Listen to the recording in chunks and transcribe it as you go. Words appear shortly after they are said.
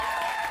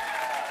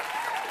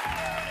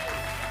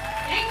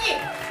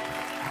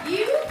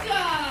You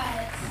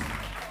got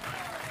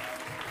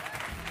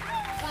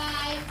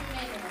 5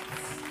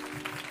 minutes.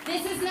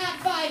 This is not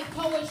 5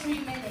 poetry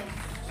minutes.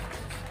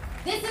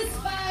 This is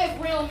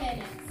 5 real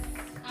minutes.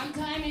 I'm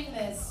timing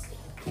this.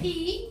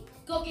 P,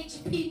 go get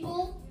your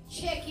people,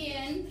 check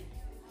in,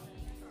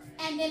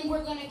 and then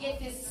we're gonna get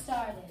this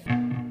started.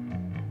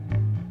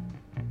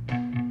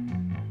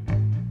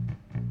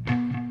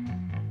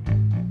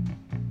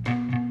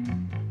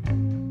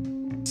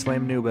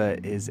 Slam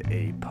Nuba is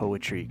a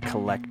poetry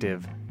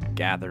collective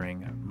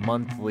gathering,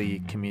 monthly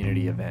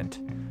community event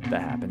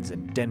that happens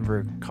in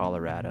Denver,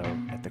 Colorado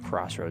at the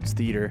Crossroads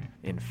Theater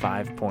in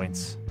 5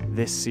 Points.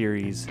 This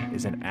series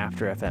is an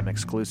AfterFM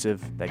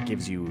exclusive that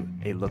gives you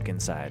a look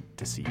inside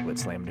to see what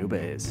Slam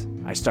Nuba is.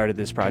 I started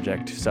this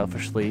project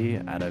selfishly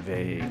out of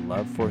a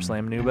love for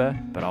Slam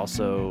Nuba, but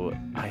also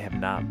I have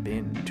not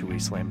been to a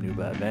Slam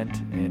Nuba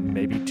event in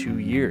maybe 2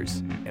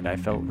 years, and I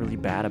felt really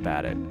bad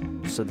about it.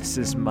 So this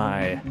is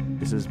my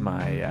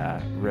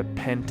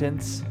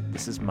repentance.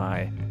 This is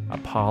my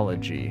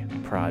apology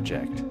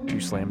project to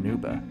Slam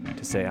Nuba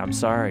to say I'm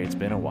sorry, it's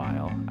been a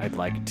while. I'd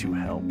like to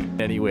help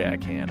any way I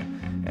can.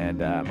 And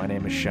my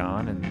name is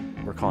Sean,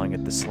 and we're calling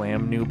it the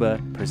Slam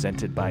Nuba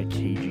presented by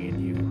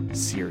KGNU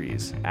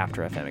series,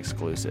 AfterFM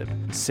exclusive.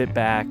 Sit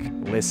back,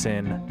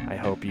 listen. I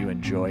hope you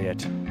enjoy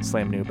it.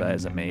 Slam Nuba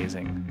is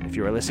amazing. If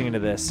you are listening to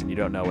this and you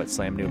don't know what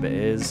Slam Nuba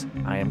is,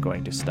 I am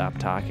going to stop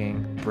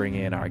talking, bring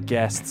in our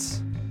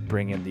guests,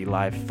 bring in the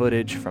live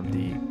footage from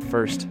the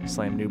first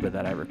Slam Nuba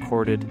that I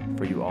recorded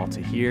for you all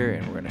to hear,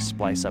 and we're going to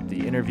splice up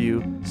the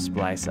interview,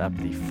 splice up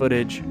the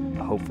footage,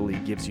 hopefully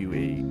gives you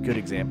a good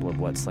example of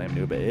what Slam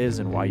Nuba is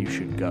and why you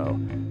should go.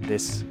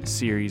 This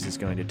series is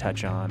going to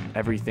touch on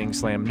everything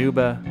Slam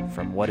Nuba,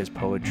 from what is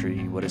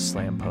poetry, what is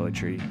slam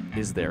poetry,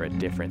 is there a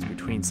difference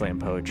between slam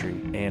poetry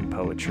and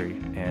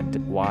poetry, and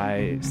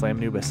why Slam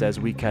Nuba says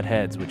we cut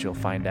heads, which you'll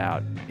find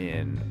out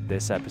in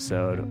this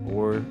episode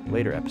or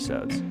later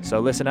episodes. So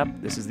listen up,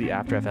 this is the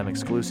AfterFM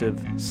exclusive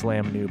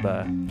Slam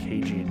Nuba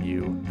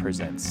KGNU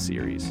Presents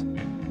series.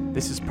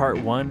 This is part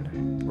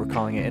 1. We're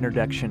calling it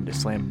Introduction to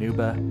Slam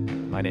Nuba.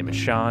 My name is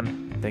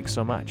Sean. Thanks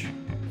so much.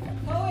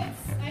 Poets,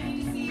 I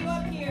need to see you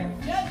up here.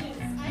 Judges,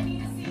 I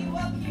need to see you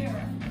up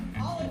here.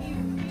 All of you,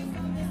 please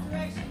come this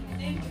direction.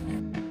 Thank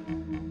you.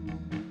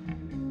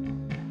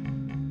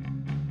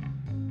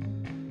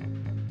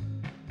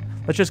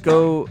 Let's just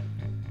go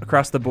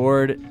across the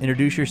board.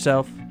 Introduce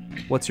yourself.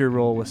 What's your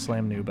role with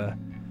Slam Nuba?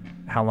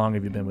 How long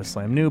have you been with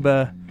Slam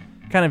Nuba?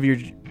 Kind of your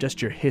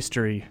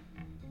history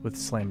with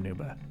Slam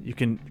Nuba. You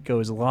can go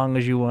as long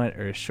as you want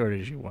or as short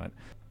as you want.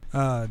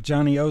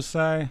 Johnny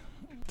Osai.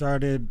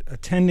 Started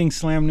attending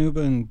Slam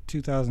Nuba in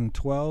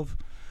 2012.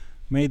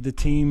 Made the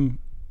team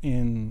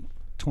in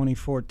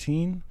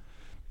 2014.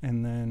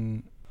 And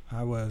then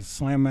I was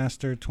Slam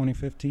Master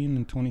 2015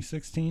 and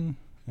 2016.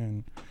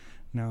 And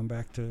now I'm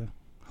back to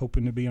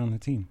hoping to be on the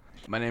team.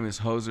 My name is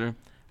Jozer.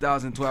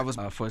 2012 was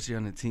my first year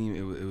on the team.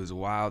 It was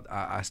wild.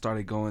 I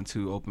started going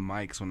to open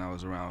mics when I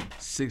was around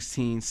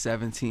 16,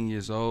 17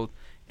 years old.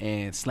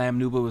 And Slam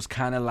Nuba was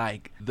kind of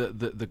like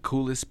the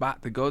coolest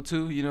spot to go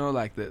to, you know,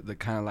 like the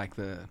kind of like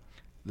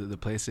the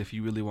place if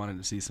you really wanted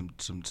to see some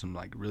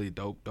like really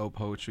dope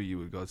poetry, you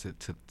would go to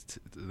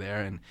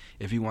there. And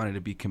if you wanted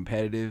to be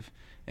competitive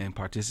and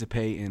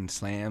participate in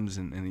slams,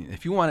 and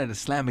if you wanted to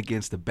slam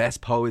against the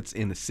best poets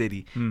in the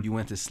city, you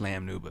went to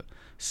Slam Nuba,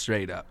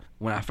 straight up.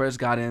 When I first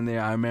got in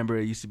there, I remember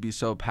it used to be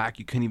so packed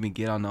you couldn't even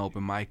get on the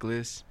open mic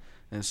list,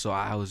 and so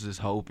I was just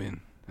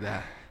hoping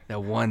that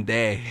one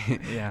day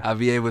I'd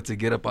be able to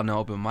get up on the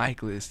open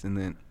mic list. And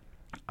then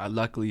I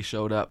luckily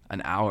showed up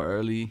an hour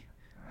early,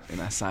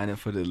 and I signed up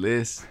for the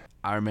list.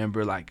 I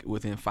remember like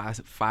within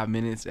five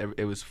minutes,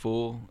 it was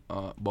full,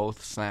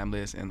 both slam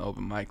list and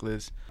open mic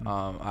list.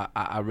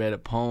 I read a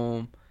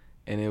poem,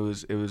 and it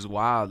was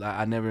wild.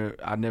 I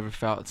never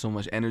felt so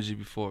much energy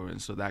before,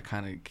 and so that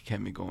kind of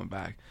kept me going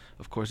back.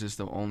 Of course, it's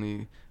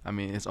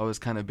always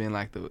kind of been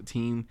like the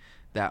team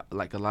that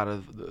like a lot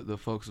of the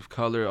folks of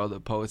color or the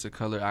poets of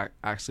color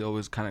actually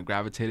always kind of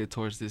gravitated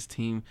towards this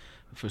team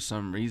for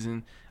some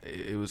reason.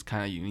 It was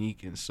kind of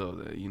unique, and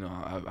so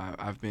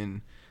I've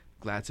been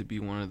glad to be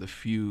one of the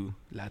few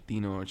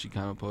Latino or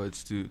Chicano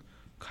poets to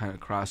kind of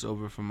cross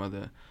over from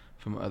other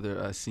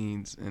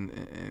scenes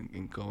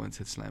and go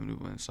into Slam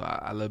Nuba. And so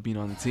I love being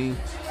on the team.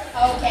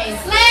 Okay,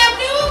 Slam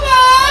Nuba!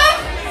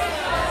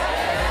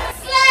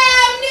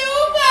 Slam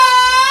Nuba!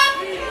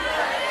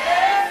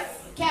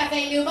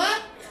 Cafe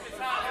Nuba?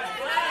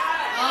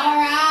 All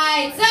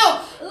right.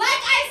 So,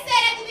 like I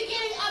said at the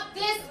beginning of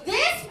this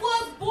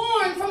was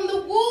born from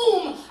the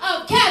womb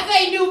of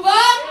Cafe Nuba.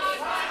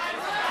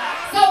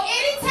 So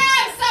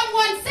anytime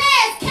someone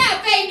says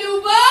Cafe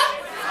Nuba,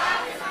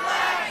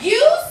 you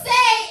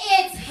say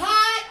it's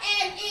hot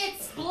and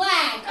it's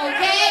black,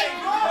 okay?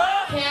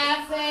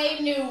 Cafe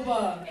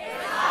Nuba.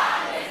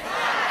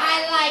 I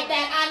like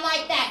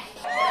that.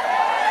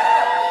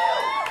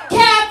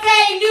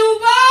 Cafe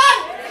Nuba.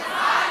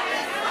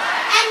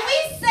 And we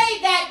say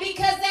that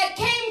because that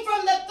came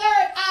from the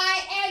third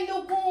eye and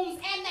the wombs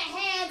and the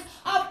hands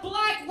of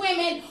black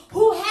women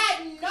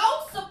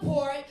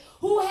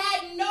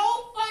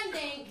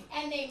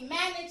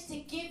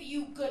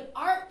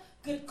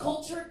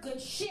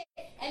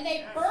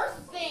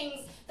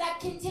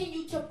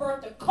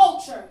support the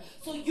culture.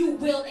 So you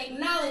will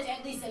acknowledge,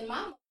 at least in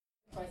my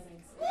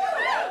presence,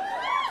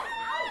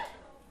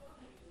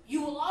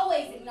 you will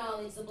always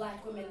acknowledge the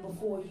black women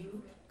before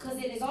you, because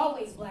it is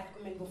always black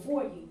women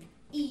before you.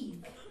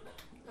 Eve.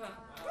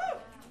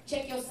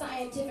 Check your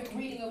scientific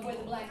reading of where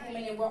the black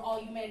woman and where all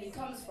humanity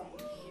comes from.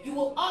 You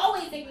will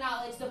always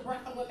acknowledge the brown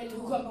women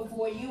who come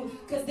before you,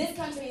 because this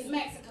country is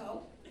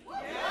Mexico.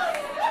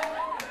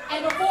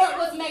 And before it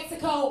was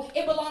Mexico,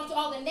 it belonged to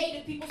all the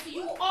native people, so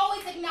you will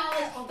always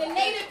acknowledge the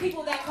native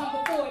people that come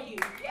before you.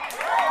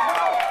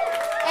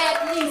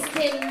 At least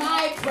in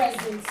my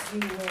presence, you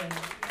will.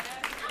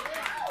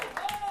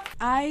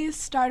 I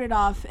started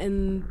off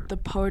in the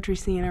poetry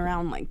scene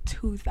around like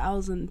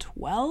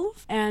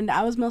 2012, and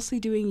I was mostly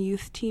doing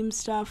youth team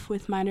stuff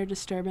with Minor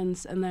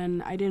Disturbance, and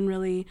then I didn't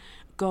really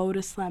go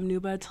to Slam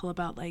Nuba till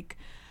about like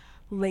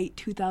late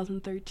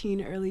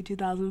 2013, early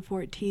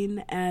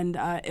 2014, and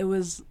it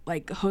was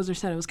like Jozer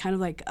said, it was kind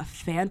of like a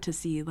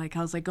fantasy. Like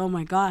I was like, oh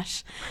my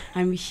gosh,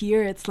 I'm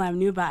here at Slam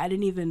Nuba. I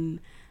didn't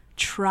even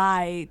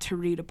try to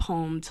read a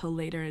poem till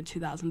later in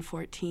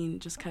 2014,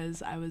 just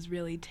because I was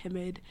really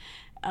timid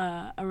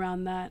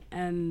around that.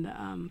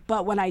 And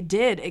but when I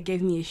did, it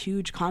gave me a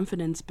huge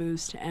confidence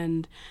boost,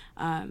 and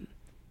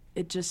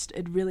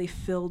it really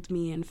filled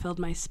me and filled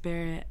my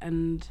spirit.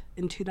 And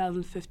in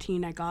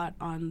 2015, I got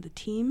on the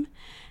team,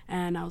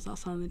 and I was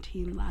also on the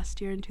team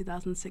last year in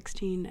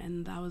 2016,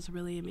 and that was a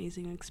really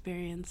amazing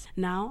experience.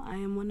 Now I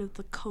am one of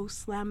the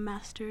co-slam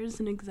masters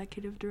and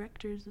executive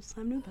directors of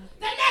Slam Nuba.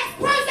 The next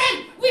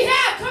person we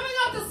have coming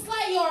up to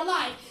slay your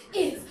life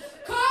is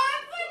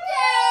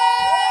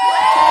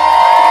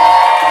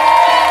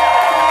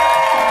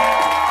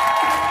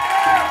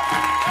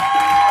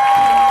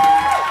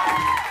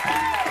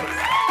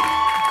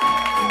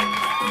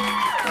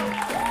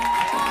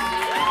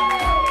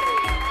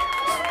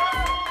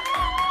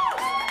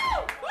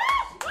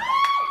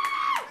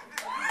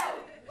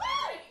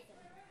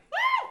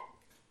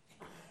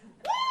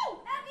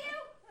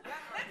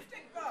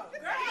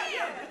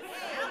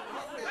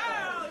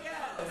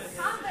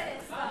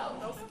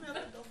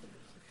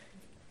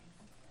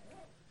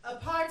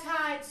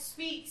Apartheid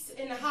speaks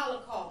in the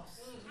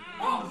Holocaust.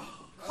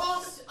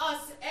 Cost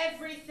us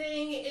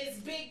everything is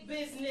big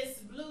business,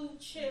 blue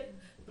chip,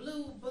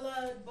 blue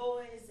blood,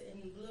 boys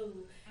in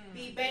blue.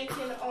 Be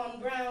banking on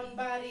brown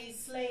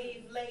bodies,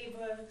 slave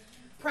labor.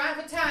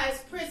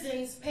 Privatized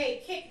prisons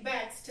pay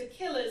kickbacks to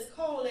killers,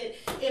 call it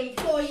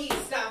employee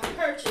stock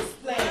purchase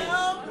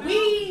plan.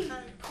 We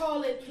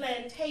call it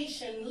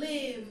plantation,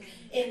 live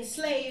in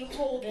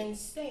slave-holding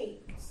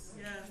states.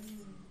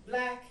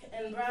 Black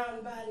and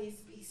brown bodies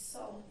be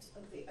salt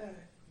of the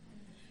earth.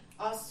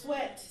 Our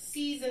sweat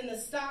season the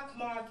stock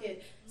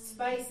market,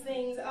 spice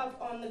things up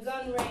on the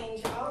gun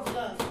range, our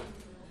blood.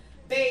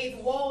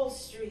 Bathe Wall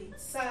Street,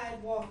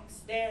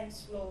 sidewalks,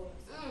 dance floors,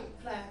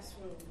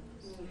 classrooms,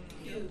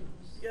 pews,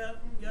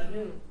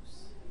 news.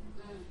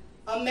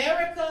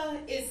 America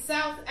is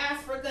South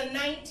Africa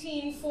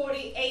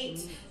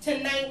 1948 to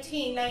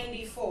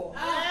 1994.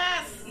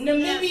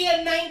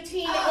 Namibia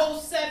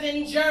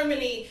 1907,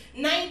 Germany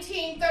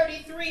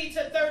 1933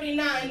 to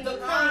 39, the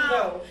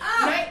Congo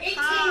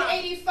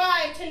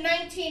 1885 to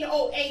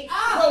 1908,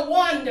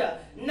 Rwanda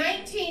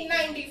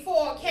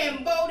 1994,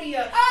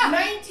 Cambodia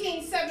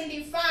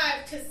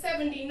 1975 to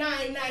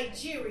 79,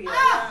 Nigeria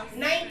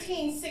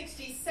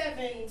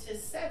 1967 to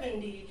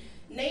 70.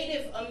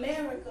 Native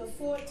America,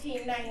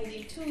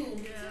 1492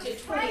 to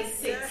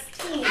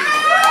 2016.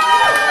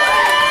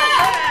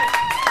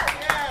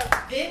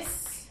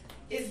 This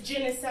is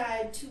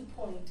Genocide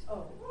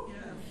 2.0.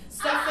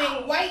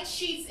 Stuffing white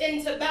sheets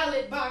into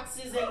ballot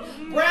boxes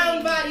and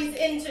brown bodies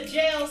into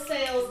jail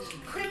cells.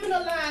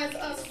 Criminalize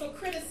us for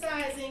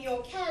criticizing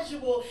your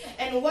casual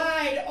and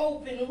wide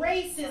open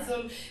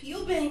racism.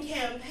 You've been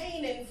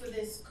campaigning for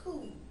this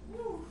coup,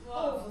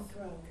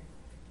 overthrow,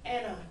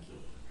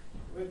 anarchy,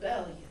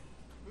 rebellion.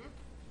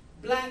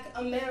 Black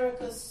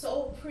America,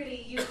 so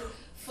pretty, you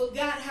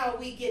forgot how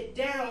we get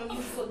down. You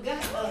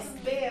forgot us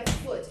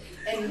barefoot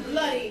and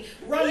bloody,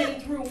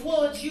 running through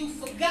woods. You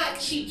forgot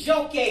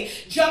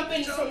Chijoke,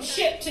 jumping from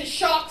ship to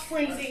shark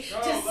frenzy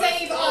to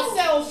save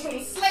ourselves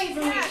from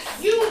slavery.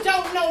 You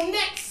don't know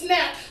neck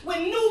snap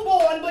when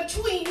newborn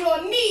between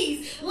your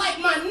knees like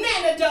my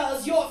nana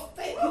does. You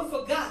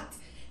forgot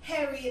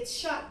Harriet's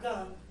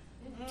shotgun,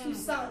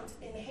 Toussaint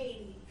in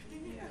Haiti,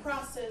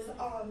 Prosser's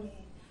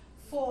army,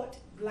 Fort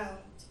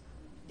Blount,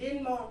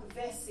 Denmark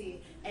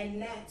Vesey, and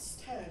Nat's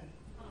turn.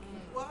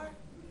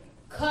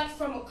 Cut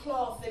from a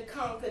cloth that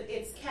conquered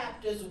its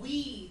captors,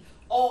 we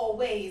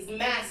always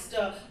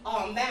master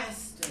our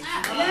masters.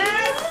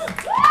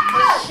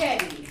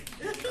 Machete,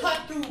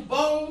 cut through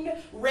bone,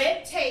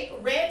 red tape,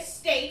 red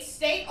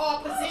state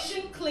our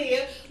position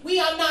clear.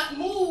 We are not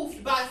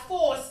moved by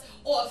force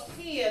or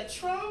fear.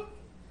 Trump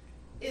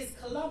is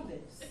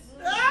Columbus.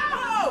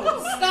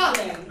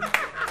 Stalin,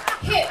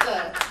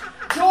 Hitler,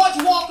 George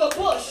Walker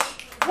Bush,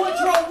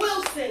 Woodrow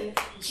Wilson,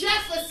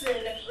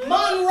 Jefferson,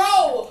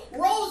 Monroe,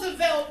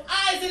 Roosevelt,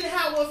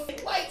 Eisenhower.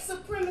 White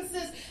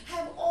supremacists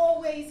have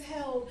always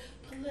held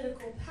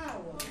political power.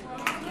 power.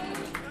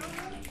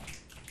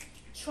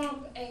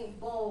 Trump ain't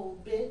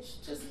bold,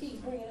 bitch. Just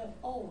keep bringing up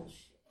old shit.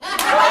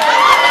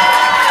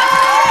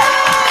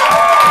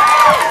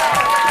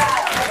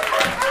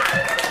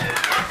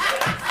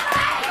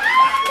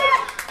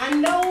 I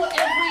know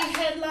every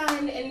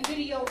headline and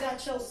video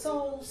got your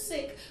soul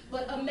sick,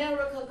 but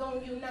America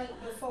gonna unite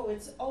before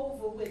it's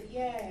over with.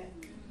 Yeah,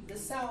 the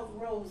South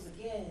rose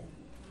again.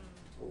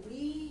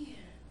 We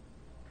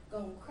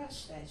gonna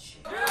crush that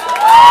shit.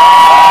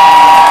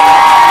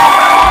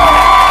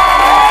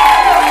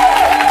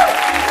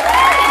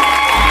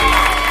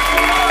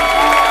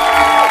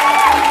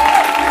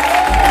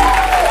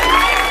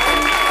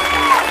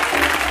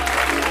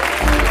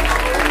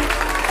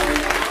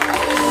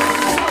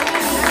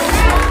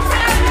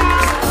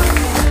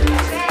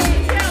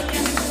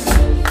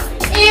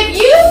 If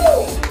you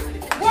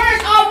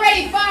weren't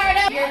already fired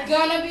up, you're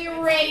gonna be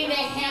ready to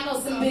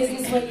handle some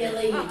business when you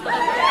leave.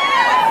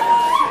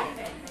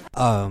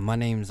 My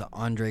name's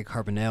Andre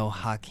Carbonell,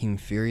 Hakeen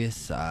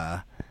Furious.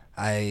 I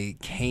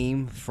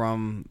came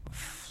from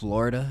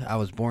Florida. I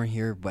was born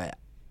here, but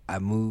I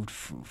moved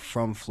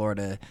from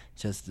Florida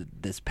just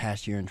this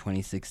past year in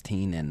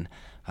 2016, and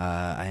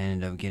I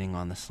ended up getting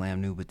on the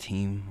Slam Nuba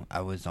team.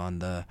 I was on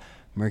the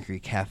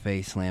Mercury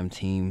Cafe Slam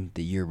team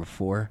the year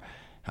before,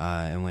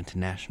 and went to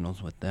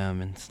nationals with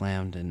them and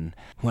slammed. And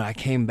when I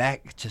came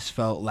back, it just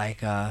felt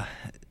like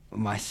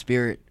my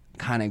spirit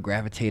kind of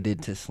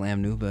gravitated to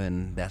Slam Nuba,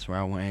 and that's where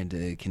I wanted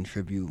to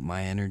contribute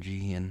my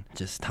energy and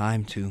just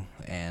time to.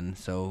 And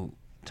so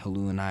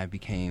Tolu and I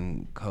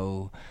became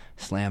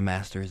co-Slam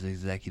Masters,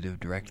 executive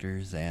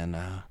directors, and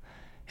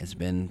it's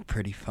been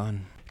pretty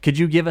fun. Could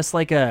you give us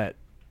like a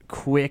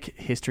quick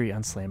history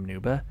on Slam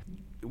Nuba?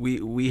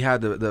 We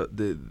had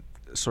the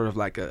sort of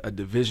like a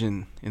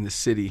division in the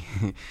city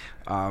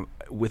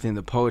within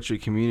the poetry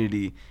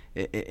community,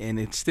 and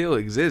it still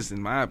exists,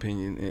 in my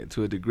opinion,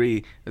 to a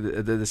degree.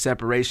 The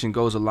separation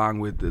goes along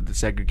with the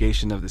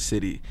segregation of the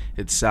city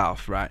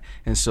itself, right?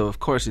 And so, of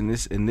course, in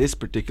this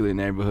particular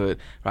neighborhood,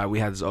 right, we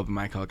had this open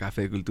mic called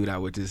Café Cultura,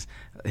 which is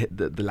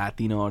the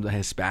Latino or the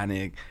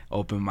Hispanic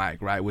open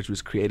mic, right, which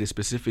was created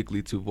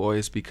specifically to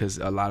voice because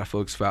a lot of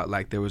folks felt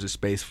like there was a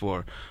space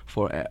for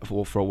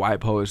white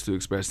poets to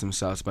express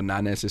themselves, but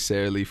not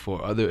necessarily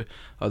for other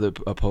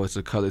poets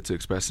of color to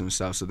express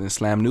themselves. So then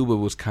Slam Nuba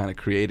was kind of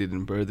created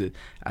and birthed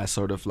as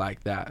sort of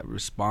like that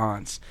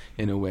response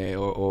in a way,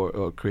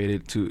 or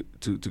created to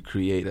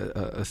create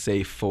a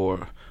safe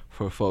for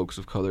folks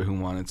of color who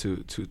wanted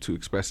to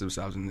express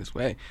themselves in this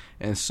way.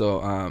 And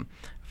so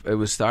it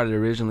was started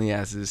originally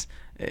as this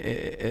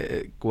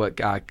what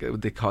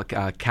they call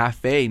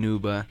Cafe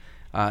Nuba.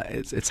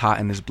 It's hot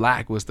and it's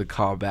black was the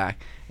callback,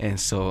 and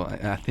so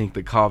I think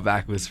the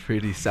callback was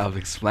pretty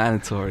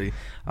self-explanatory.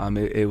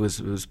 It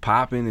was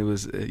popping. It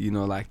was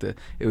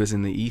it was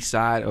in the East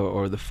Side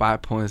or the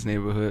Five Points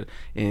neighborhood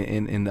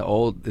in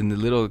the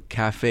little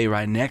cafe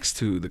right next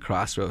to the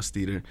Crossroads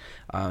Theater.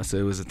 So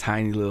it was a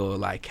tiny little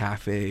like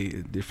cafe,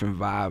 different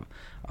vibe,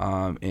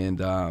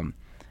 and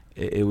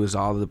it was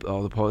all the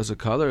poets of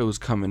color. It was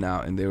coming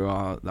out, and they were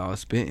all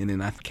spitting.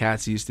 And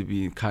cats used to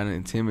be kind of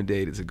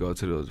intimidated to go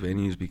to those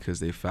venues because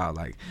they felt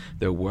like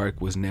their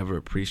work was never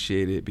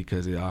appreciated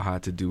because it all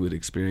had to do with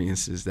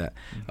experiences that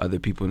other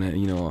people,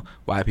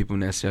 white people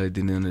necessarily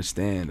didn't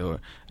understand, or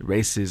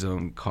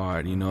racism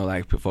card.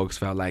 Like folks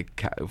felt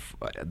like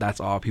that's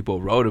all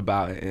people wrote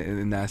about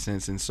in that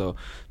sense, and so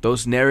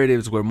those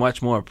narratives were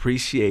much more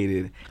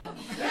appreciated.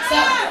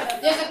 So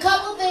there's a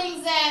couple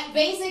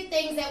basic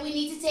things that we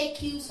need to take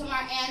cues from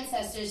our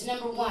ancestors.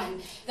 Number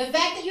one, the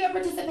fact that you are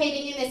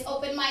participating in this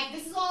open mic,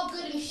 this is all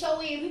good and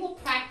showy, and people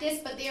practice,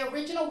 but the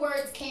original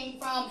words came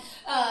from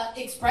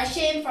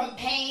expression, from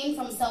pain,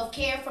 from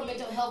self-care, from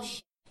mental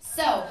health.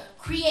 So,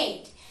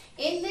 create.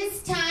 In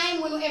this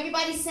time when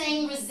everybody's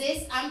saying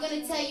resist, I'm going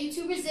to tell you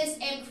to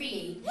resist and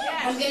create.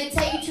 Yes. I'm going to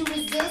tell you to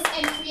resist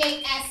and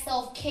create as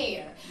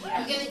self-care. Yes.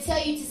 I'm going to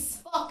tell you to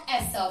fuck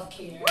as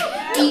self-care.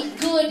 Yes.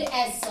 Eat good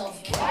as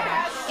self-care.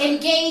 Yes.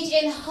 Engage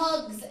in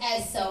hugs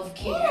as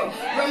self-care.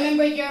 Yes.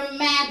 Remember your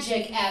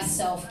magic as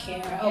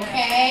self-care,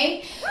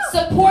 okay? Yes.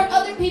 Support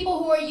other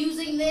people who are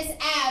using this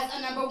as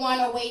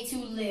a way to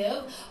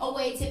live, a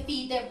way to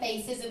feed their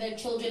faces and their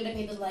children to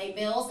pay the light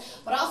bills,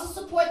 but also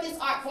support this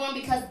art form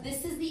because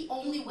this is the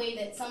only way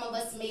that some of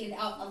us made it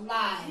out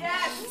alive.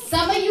 Yes.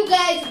 Some of you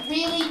guys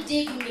really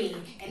dig me,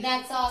 and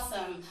that's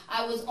awesome.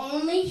 I was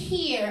only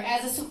here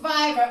as a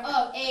survivor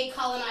of a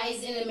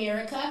colonized in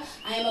America.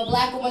 I am a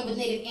black woman with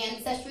Native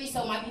ancestry,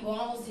 so my people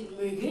almost didn't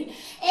make it.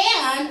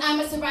 And I'm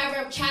a survivor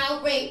of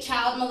child rape,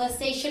 child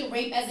molestation,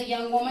 rape as a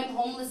young woman,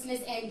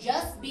 homelessness, and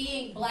just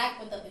being black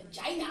with a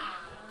vagina.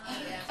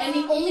 And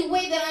the only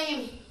way that I am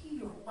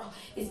here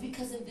is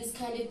because of this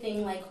kind of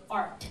thing like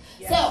art.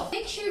 Yes. So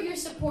make sure you're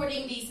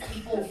supporting these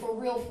people for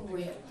real.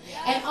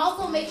 Yes. And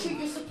also make sure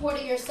you're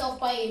supporting yourself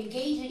by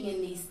engaging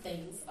in these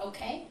things,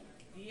 okay?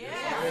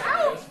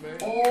 Yes.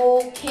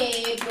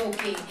 Okay.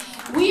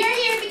 We are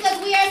here because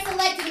we are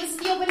selecting. This is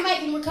the open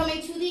mic, and we're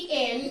coming to the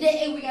end.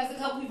 And we got a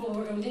couple people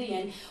who are coming to the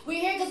end.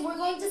 We're here because we're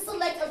going to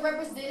select a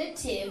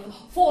representative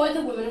for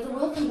the Women of the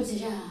World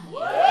competition. So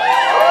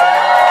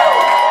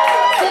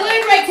let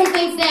me break some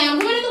things down.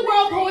 Women of the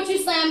World Poetry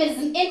Slam is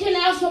an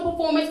international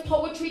performance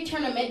poetry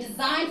tournament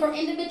designed for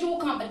individual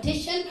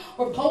competition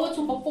where poets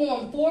will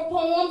perform 4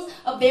 poems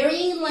of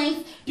varying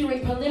length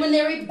during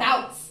preliminary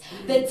bouts.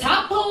 The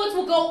top poets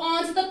will go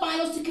on to the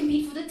finals to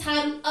compete for the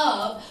title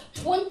of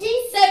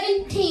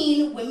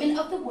 2017 Women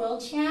of the World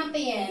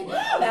Champion.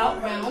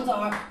 Bout rounds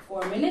are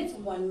 4 minutes,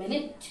 1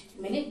 minute,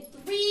 2 minutes,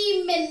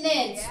 3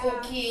 minutes,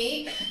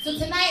 okay? So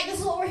tonight, this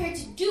is what we're here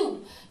to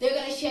do. They're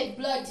going to shed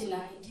blood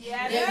tonight.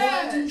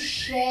 They're going to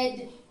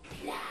shed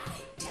blood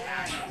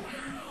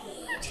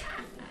tonight.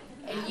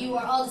 And you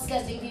are all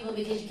disgusting people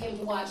because you came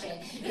to watch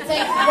it. It's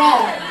like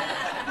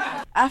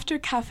wrong. After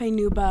Cafe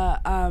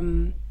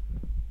Nuba,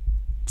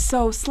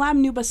 so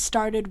Slam Nuba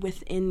started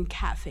within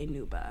Cafe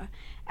Nuba.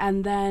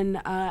 And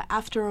then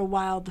after a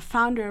while, the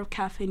founder of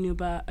Cafe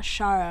Nuba,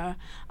 Ashara,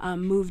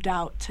 moved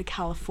out to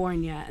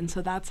California. And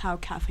so that's how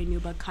Cafe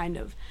Nuba kind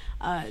of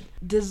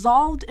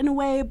dissolved in a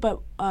way,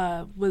 but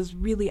was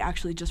really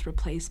actually just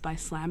replaced by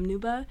Slam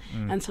Nuba.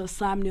 And so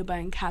Slam Nuba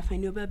and Cafe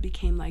Nuba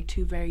became like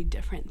 2 very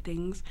different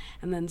things.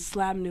 And then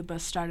Slam Nuba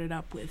started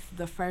up with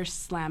the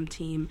first Slam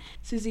team.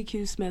 Susie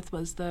Q. Smith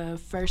was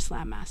the first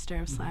Slam master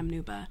of Slam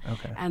Nuba.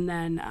 Okay. And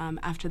then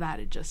after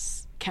that, it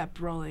just kept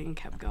rolling,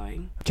 kept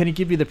going. Can you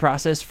give me the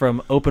process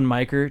from open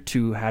micer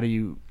to how do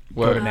you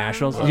go to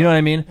nationals? You know what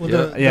I mean?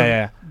 Well,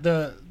 Yeah.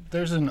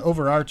 There's an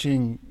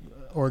overarching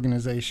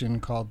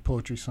organization called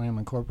Poetry Slam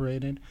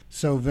Incorporated.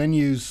 So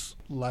venues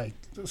like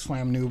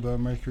Slam Nuba,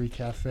 Mercury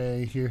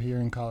Cafe, here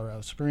in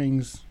Colorado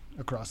Springs,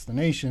 across the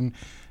nation,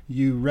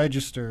 you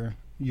register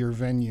your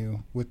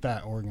venue with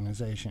that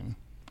organization.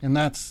 And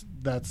that's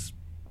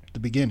the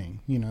beginning.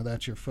 You know,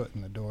 that's your foot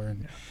in the door.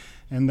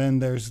 And then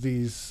there's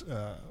these...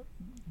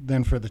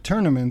 Then for the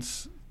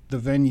tournaments, the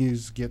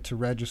venues get to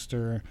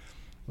register,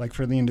 like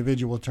for the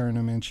individual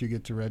tournaments, you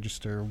get to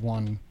register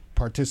 1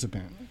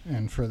 participant.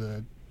 And for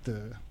the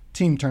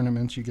team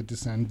tournaments, you get to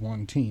send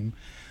 1 team,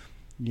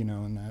 you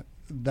know, and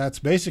that's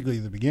basically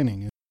the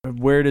beginning.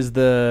 Where does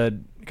the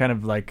kind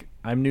of like,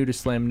 I'm new to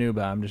Slam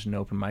Nuba, I'm just an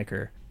open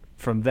micer.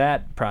 From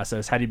that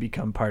process, how do you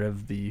become part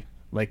of the,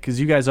 like,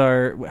 because you guys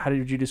are, how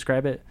did you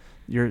describe it?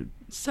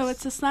 So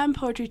it's a slam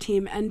poetry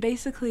team, and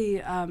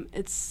basically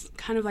it's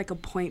kind of like a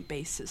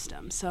point-based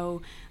system.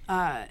 So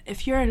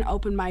if you're an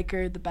open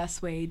micer, the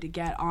best way to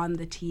get on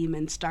the team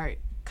and start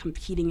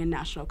competing in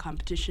national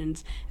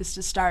competitions is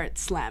to start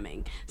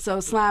slamming. So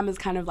slam is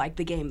kind of like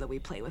the game that we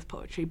play with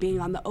poetry. Being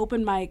on the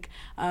open mic,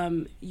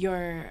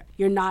 you're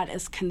not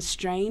as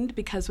constrained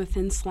because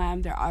within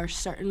slam there are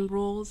certain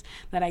rules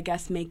that I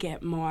guess make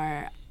it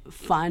more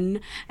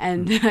fun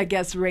and I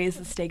guess raise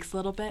the stakes a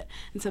little bit.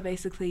 And so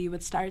basically you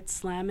would start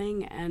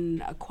slamming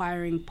and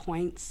acquiring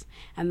points,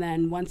 and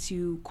then once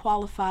you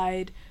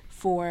qualified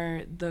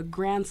for the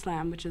Grand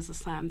Slam, which is a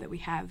slam that we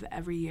have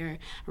every year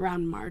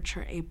around March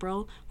or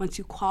April, once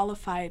you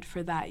qualified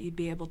for that, you'd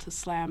be able to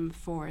slam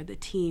for the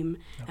team.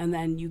 And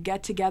then you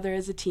get together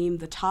as a team,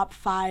 the top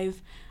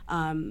 5,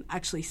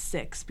 actually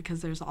 6,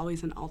 because there's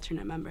always an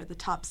alternate member. The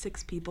top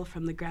 6 people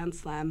from the Grand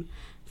Slam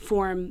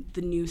form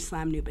the new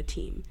Slam Nuba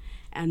team.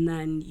 And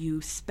then you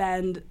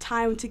spend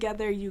time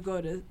together, you go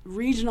to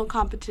regional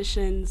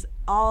competitions,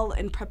 all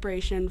in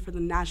preparation for the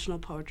National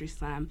Poetry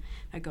Slam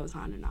that goes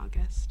on in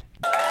August.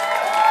 The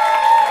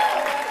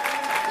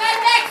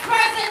next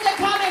person to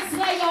come and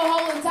slay your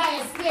whole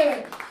entire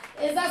spirit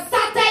is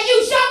Asata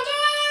Yushaka!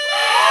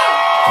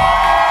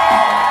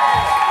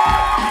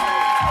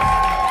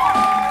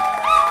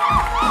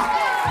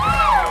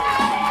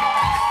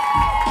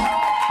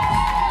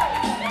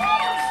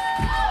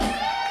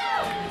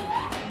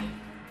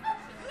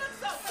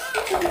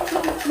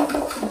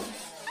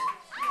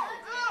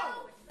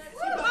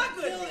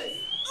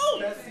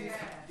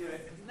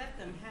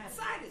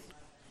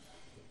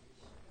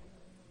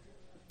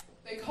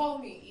 They call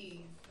me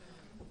Eve.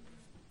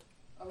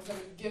 I was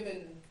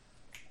given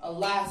a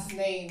last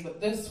name, but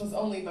this was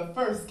only the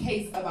first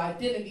case of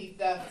identity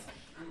theft.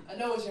 I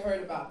know what you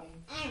heard about me.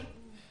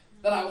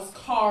 That I was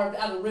carved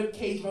out of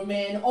ribcage of a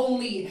man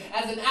only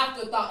as an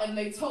afterthought, and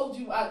they told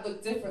you I'd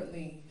look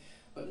differently.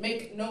 But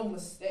make no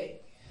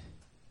mistake,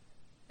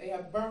 they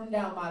have burned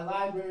down my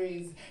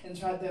libraries and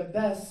tried their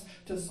best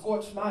to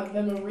scorch my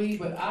memory,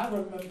 but I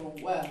remember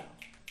well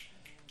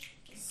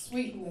the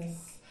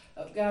sweetness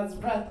of God's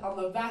breath on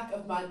the back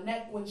of my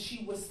neck when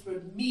she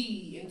whispered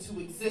me into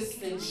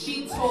existence.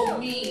 She told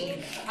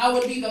me I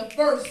would be the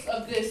first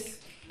of this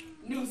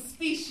new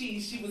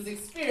species she was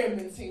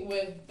experimenting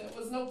with. There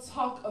was no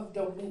talk of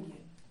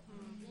dominion.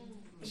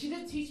 But she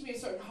did teach me a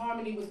certain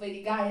harmony with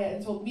Lady Gaia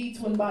and told me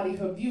to embody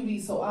her beauty,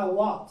 so I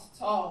walked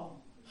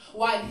tall.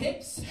 Wide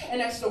hips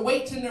and extra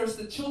weight to nurse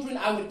the children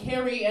I would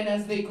carry, and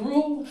as they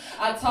grew,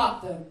 I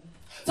taught them.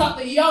 Taught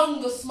the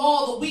young, the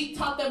small, the weak,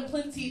 taught them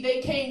plenty.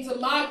 They came to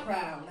my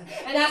crown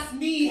and asked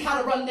me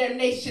how to run their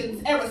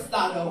nations.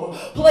 Aristotle,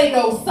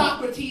 Plato,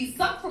 Socrates,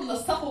 sucked from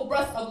the supple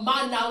breast of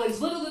my knowledge.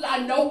 Little did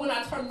I know when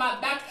I turned my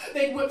back,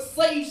 they'd whip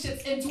slave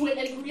ships into it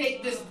and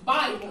create this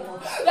Bible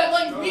that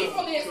blamed me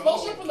for the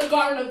expulsion from the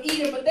Garden of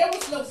Eden. But there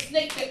was no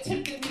snake that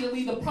tempted me to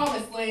leave the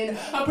promised land.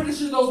 I'm pretty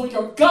sure those were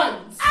your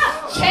guns,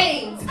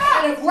 chains,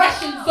 and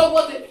aggression. So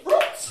was it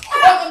fruits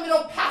or the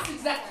middle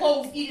passage that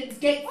closed Eden's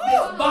gate?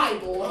 This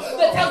Bible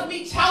that tells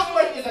me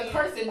childbirth is a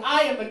curse and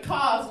I am the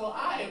cause. Well,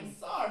 I am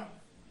sorry.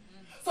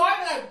 Sorry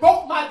that I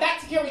broke my back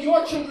to carry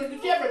your children.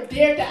 If you ever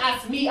dared to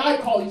ask me,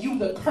 I'd call you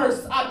the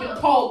curse. I've been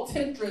called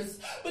temptress,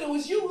 but it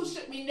was you who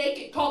stripped me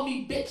naked, called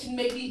me bitch, and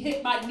made me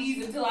hit my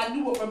knees until I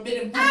knew what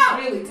forbidden fruit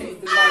really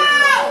tasted like.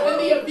 And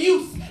the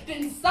abuse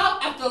didn't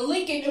stop after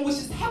Lincoln. It was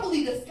just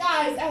heavily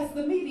disguised as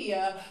the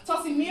media,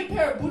 tossing me a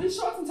pair of booty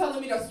shorts and telling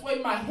me to sway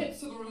my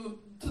hips to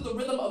the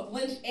rhythm of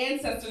Lynch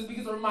ancestors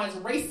because it reminds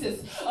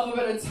racists of a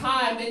better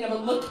time. They never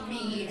look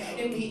me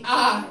in the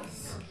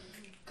eyes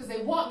because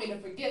they want me to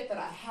forget that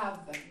I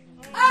have them.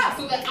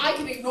 So that I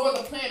can ignore the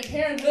Planned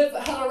Parenthoods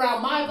that hung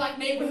around my black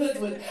neighborhoods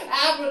with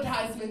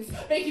advertisements,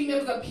 making them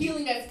as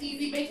appealing as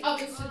easy bake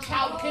ovens to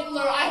child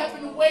Hitler. I have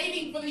been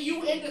waiting for the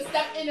UN to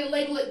step in and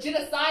label it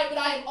genocide, but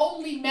I am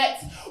only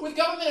met with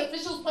government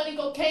officials planting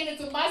cocaine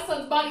into my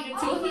son's body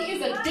until he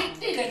is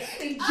addicted,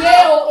 in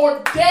jail,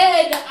 or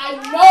dead. I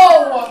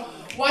know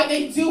why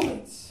they do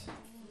it.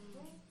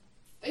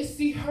 They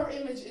see her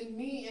image in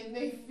me and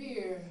they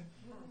fear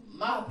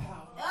my power.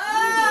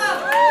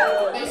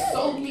 They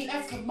sold me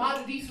as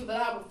commodity so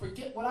that I would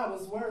forget what I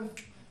was worth.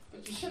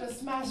 But you should have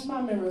smashed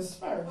my mirrors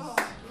first.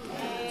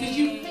 Did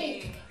you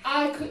think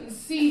I couldn't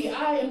see?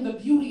 I am the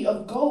beauty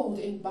of gold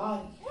in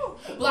body.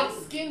 Black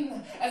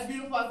skin, as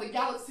beautiful as the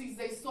galaxies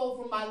they stole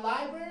from my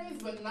libraries,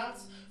 but not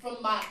from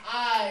my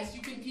eyes.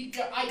 You can keep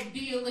your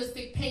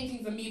idealistic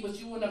paintings of me, but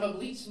you will never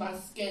bleach my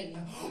skin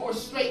or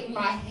straighten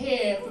my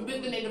hair.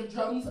 Forbid the native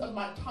drums of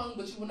my tongue,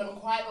 but you will never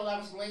quiet the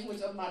lavish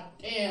language of my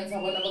dance. I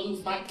will never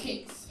lose my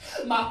kicks,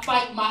 my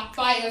fight, my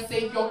fire.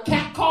 Save your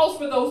cat calls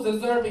for those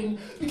deserving,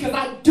 because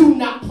I do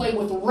not play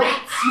with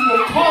rats. You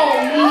will call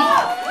me.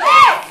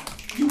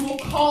 You will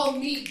call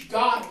me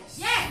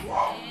goddess.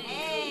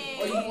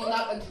 Or you will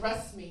not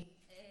address me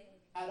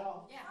at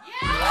all.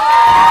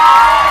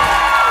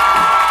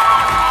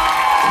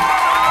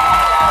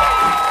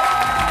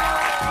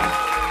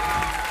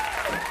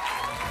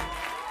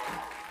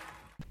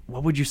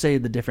 What would you say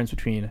the difference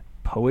between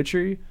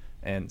poetry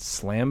and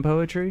slam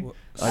poetry?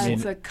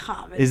 That's a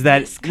common. Is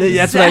that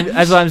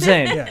that's what I'm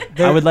saying? Yeah,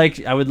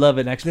 I would love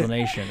an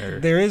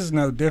explanation. There is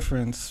no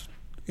difference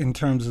in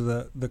terms of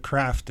the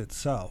craft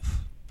itself,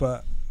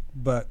 but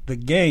the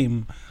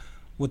game,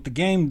 what the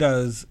game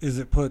does is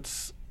it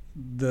puts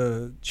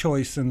the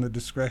choice and the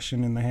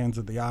discretion in the hands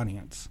of the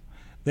audience.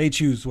 They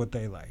choose what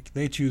they like.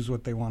 They choose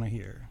what they want to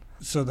hear.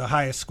 So the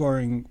highest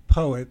scoring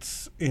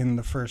poets in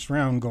the first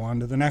round go on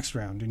to the next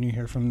round, and you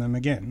hear from them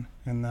again.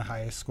 And the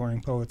highest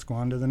scoring poets go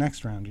on to the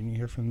next round, and you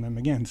hear from them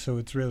again. So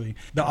it's really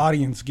the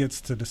audience gets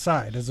to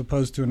decide, as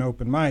opposed to an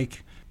open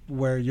mic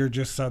where you're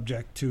just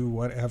subject to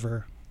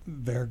whatever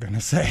they're going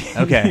to say.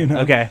 Okay, you know?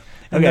 Okay.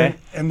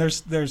 And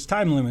there's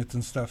time limits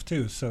and stuff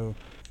too. So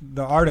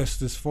the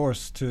artist is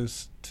forced to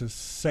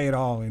say it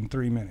all in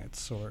 3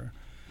 minutes or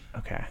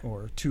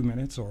 2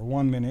 minutes or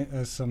 1 minute,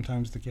 as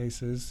sometimes the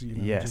case is. You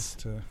know, yes.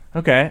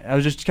 Okay. I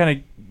was just kind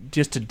of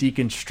to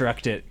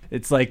deconstruct it.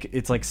 It's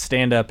like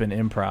stand up and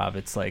improv.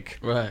 It's like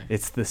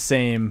it's the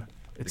same.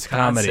 It's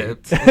comedy.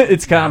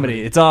 It's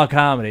comedy. It's all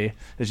comedy.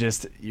 It's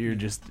just you're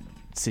just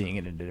seeing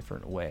it in a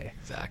different way.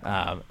 Exactly.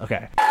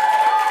 Okay.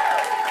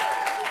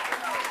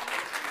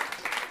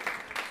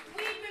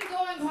 We've been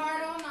going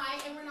hard all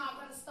night, and we're not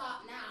going to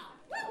stop now.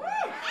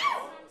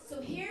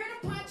 So here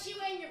to punch you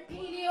in your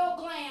pineal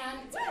gland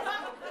is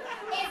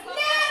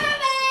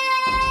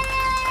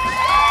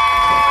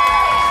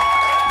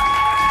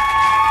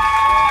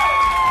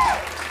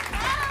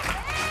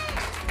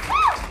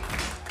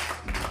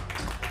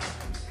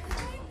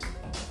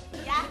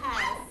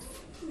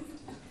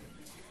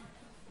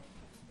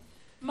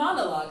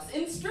Monologues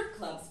in strip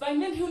clubs by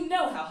men who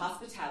know how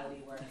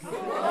hospitality works.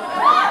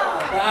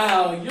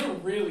 Wow, you're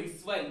really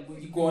sweating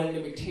when you go in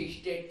there and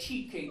taste that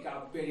tea cake. I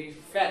bet it's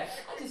fat.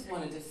 I just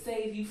wanted to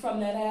save you from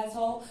that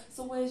asshole.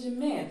 So where's your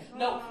man?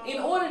 No, in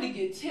order to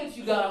get tips,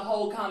 you gotta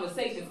hold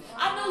conversations.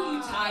 I know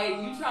you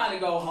tired, you trying to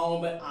go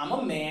home, but I'm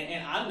a man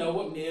and I know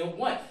what men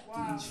want. Do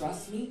you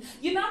trust me?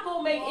 You're not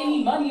gonna make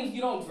any money if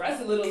you don't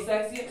dress a little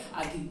sexier.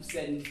 I give you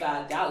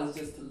 $75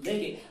 just to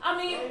lick it. I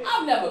mean,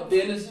 I've never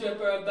been a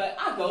stripper, but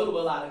I go to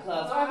a lot of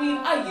clubs. I mean,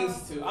 I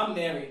used to. I'm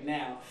married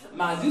now.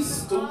 Mind you,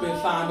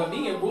 stupid fine, but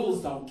me and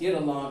rules don't get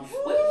along.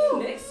 What are you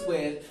mixed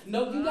with?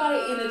 No, you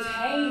gotta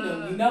entertain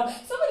them, you know?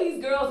 Some of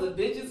these girls are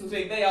bitches who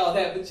think they all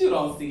that, but you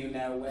don't see them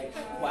that way.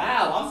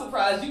 Wow, I'm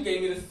surprised you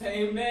gave me the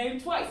same name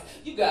twice.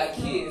 You got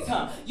kids,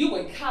 huh? You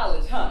in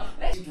college, huh?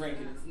 That you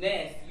drinking is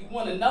nasty. You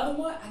want another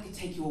one? I can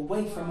take you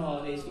away from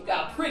all this. You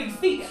got pretty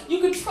feet. You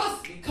can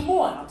trust me. Come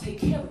on, I'll take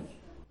care of you.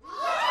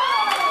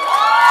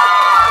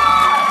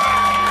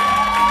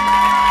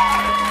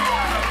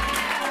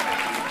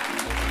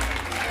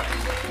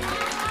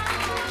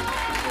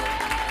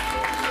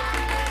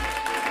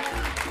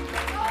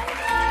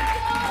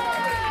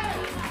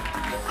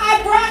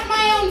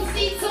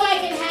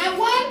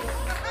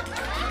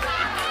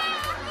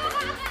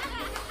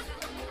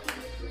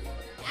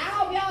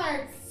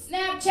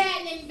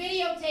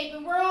 videotape,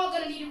 and we're all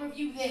gonna need to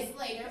review this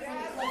later for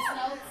the Cliff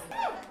Notes.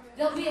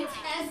 There'll be a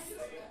test.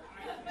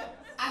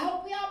 I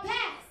hope we all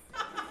pass.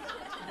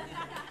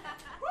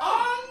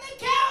 On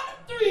the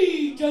count of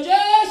 3,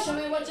 judges, show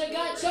me what you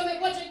got, show me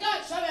what you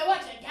got, show me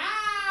what you got.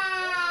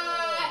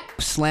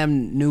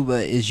 Slam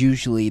Nuba is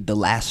usually the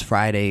last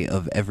Friday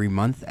of every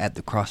month at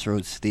the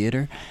Crossroads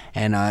Theater,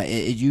 and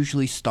it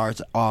usually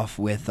starts off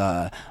with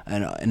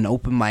an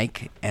open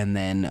mic, and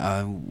then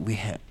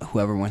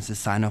whoever wants to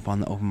sign up on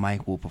the open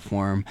mic will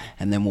perform,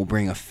 and then we'll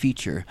bring a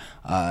feature.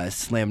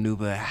 Slam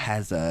Nuba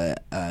has a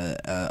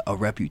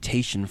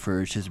reputation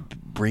for just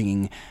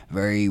bringing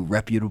very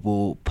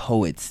reputable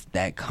poets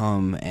that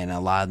come, and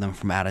a lot of them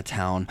from out of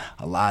town,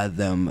 a lot of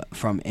them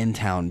from in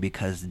town,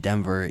 because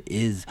Denver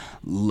is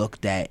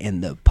looked at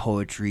in the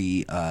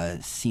poetry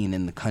scene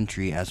in the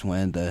country as one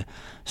of the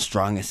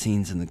strongest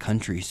scenes in the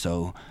country.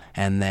 So,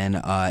 and then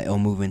it'll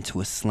move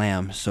into a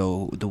slam.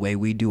 So the way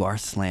we do our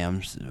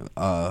slams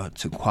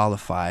to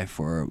qualify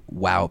for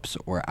WOWPs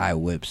or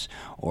IWIPs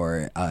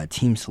or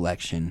team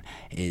selection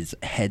is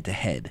head to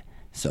head.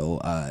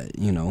 So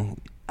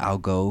I'll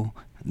go,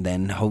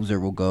 then Jozer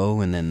will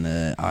go, and then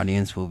the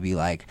audience will be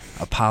like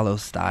Apollo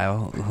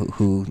style,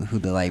 who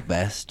they like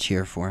best,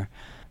 cheer for.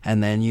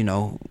 And then,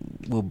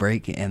 we'll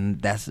break, and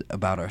that's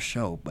about our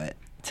show. But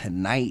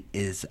tonight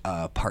is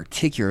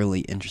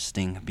particularly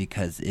interesting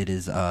because it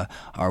is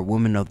our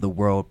Women of the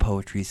World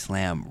Poetry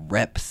Slam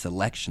Rep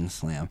Selection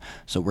Slam.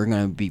 So we're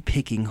going to be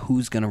picking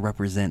who's going to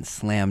represent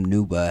Slam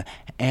Nuba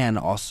and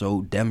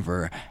also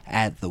Denver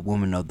at the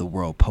Women of the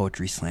World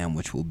Poetry Slam,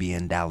 which will be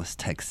in Dallas,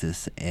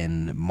 Texas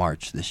in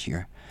March this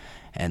year.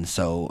 And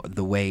so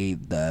the way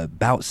the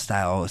bout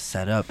style is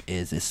set up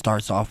is it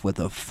starts off with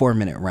a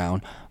 4-minute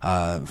round.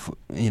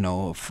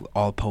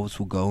 All poets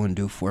will go and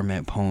do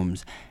 4-minute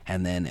poems,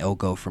 and then it'll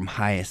go from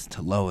highest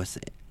to lowest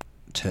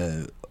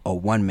to a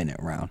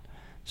 1-minute round.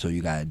 So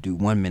you got to do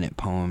 1-minute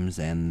poems,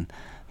 and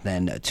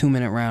then a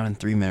 2-minute round and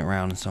 3-minute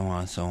round, and so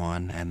on and so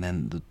on. And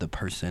then the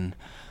person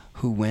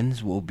who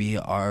wins will be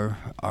our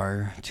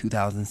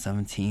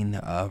 2017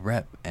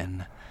 rep,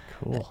 and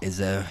cool. Is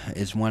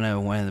one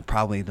of the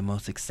probably the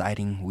most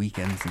exciting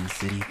weekends in the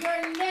city.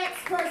 Your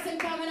next person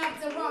coming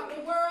up to rock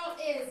the world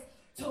is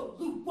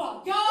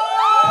Toluwanimi.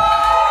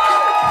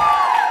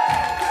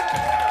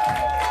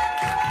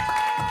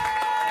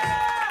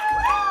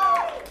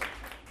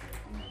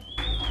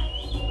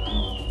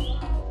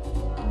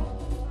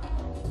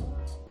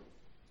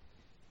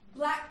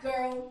 Black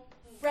girl,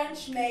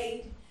 French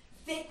maid,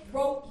 thick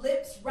rope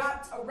lips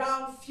wrapped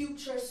around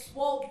future,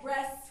 swole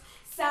breasts.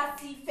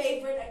 Sassy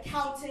favorite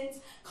accountant,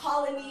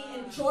 colony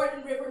in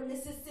Jordan River,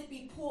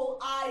 Mississippi pool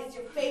eyes,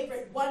 your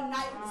favorite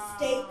one-night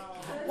mistake,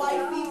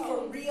 wifey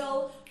for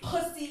real,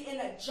 pussy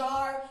in a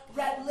jar,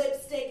 red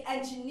lipstick,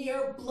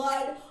 engineer,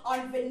 blood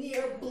on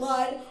veneer,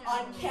 blood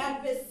on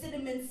canvas,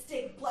 cinnamon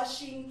stick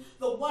blushing,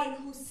 the one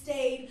who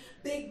stayed,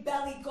 big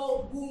belly,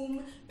 gold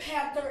womb,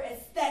 panther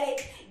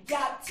aesthetic,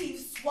 gap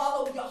teeth,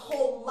 swallow your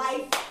whole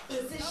life,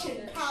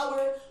 position,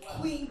 power,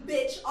 queen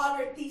bitch,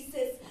 honor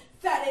thesis,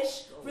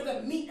 fetish for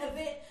the meat of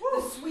it.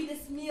 The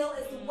sweetest meal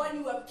is the one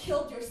you have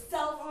killed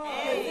yourself.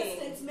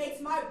 Resistance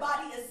makes my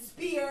body a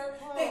spear.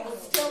 They will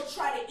still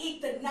try to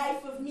eat the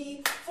knife of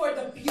me for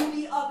the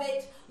beauty of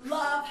it.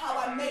 Love how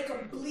I make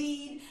them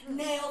bleed.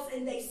 Nails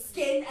in their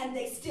skin and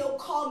they still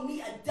call me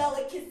a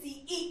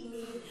delicacy. Eat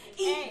me,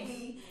 eat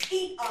me,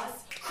 eat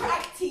us.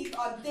 Crack teeth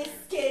on this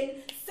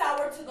skin.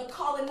 Sour to the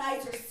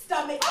colonizer's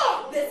stomach.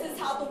 This is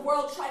how the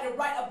world tried to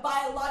write a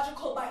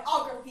biological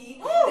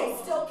biography. They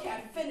still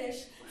can't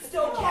finish.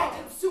 Still can't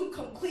consume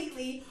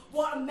completely.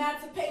 Want to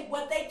emancipate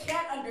what they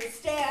can't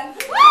understand.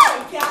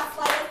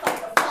 Gaslight us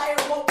like the fire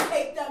won't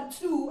take them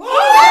too.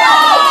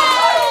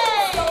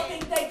 Still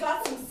think they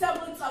got some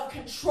semblance of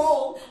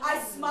control.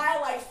 I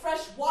smile like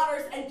fresh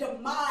waters and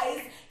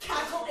demise.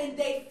 Cackle in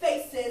their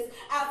faces.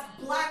 Ask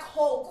black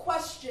hole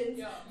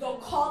questions. They'll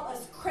call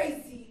us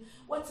crazy.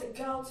 What's a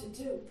girl to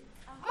do?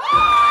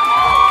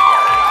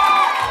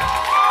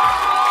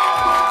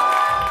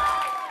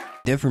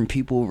 Different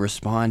people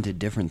respond to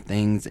different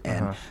things,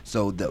 and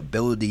so the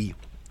ability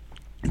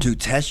to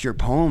test your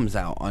poems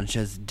out on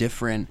just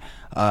different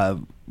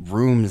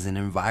rooms and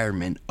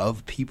environment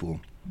of people,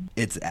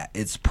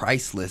 it's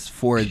priceless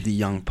for the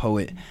young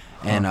poet.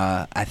 And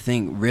I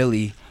think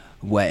really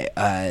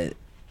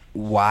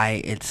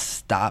why it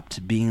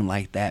stopped being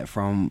like that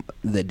from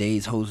the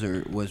days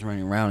Jozer was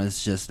running around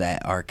is just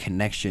that our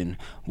connection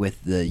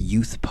with the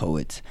youth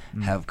poets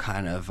have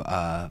kind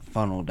of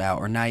funneled out,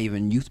 or not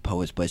even youth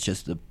poets, but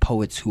just the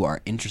poets who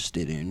are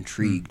interested and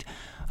intrigued.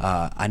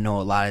 I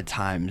know a lot of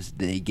times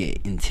they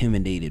get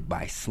intimidated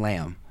by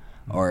slam,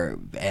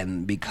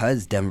 and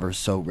because Denver's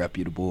so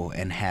reputable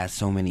and has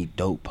so many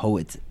dope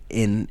poets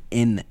in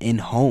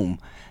home,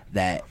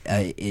 that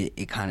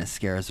it kind of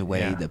scares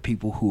away the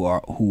people who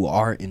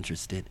are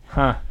interested.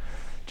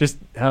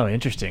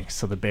 Interesting.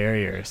 So the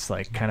barrier is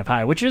like kind of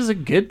high, which is a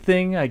good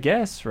thing, I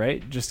guess,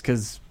 right? Just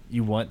because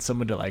you want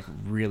someone to like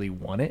really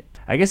want it.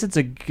 I guess it's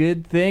a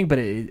good thing, but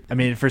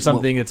for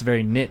something that's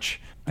very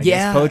niche. I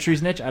guess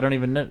poetry's niche. I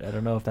don't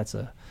know if that's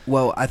a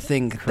I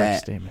think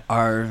that statement.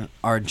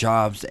 our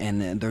jobs,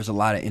 and there's a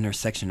lot of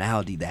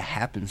intersectionality that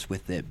happens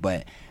with it,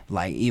 but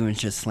like even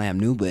just Slam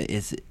Nuba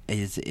is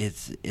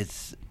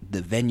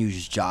the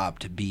venue's job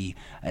to be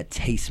a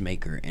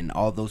tastemaker, and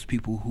all those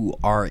people who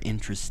are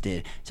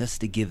interested,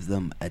 just to give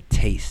them a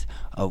taste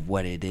of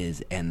what it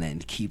is and then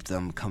keep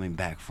them coming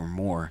back for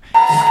more.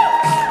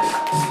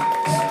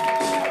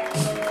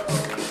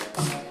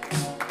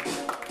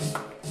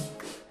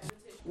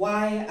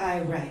 Why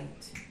I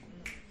write.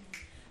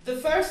 The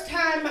first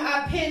time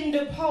I penned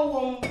a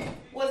poem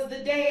was the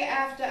day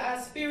after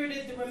I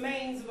spirited the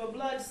remains of a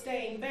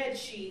blood-stained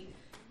bedsheet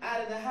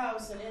out of the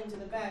house and into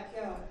the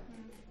backyard.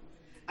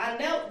 I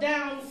knelt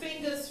down,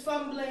 fingers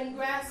fumbling,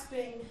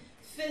 grasping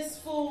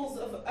fistfuls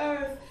of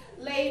earth,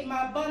 laid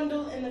my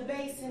bundle in the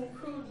basin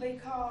crudely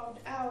carved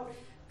out,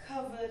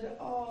 covered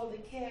all the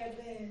Care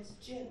Bears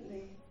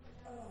gently.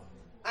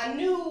 I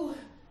knew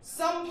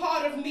some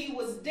part of me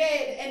was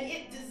dead and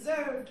it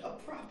deserved a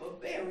proper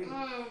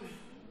burial.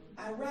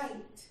 I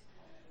write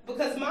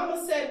because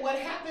Mama said what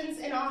happens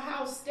in our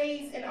house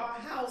stays in our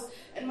house,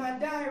 and my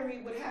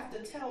diary would have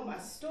to tell my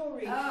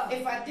story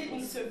if I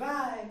didn't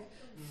survive.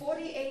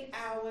 48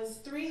 hours,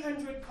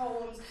 300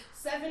 poems,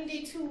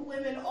 72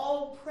 women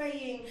all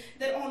praying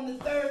that on the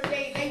third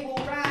day they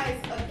will rise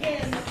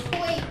again. The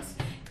point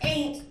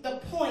ain't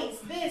the points.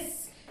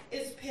 This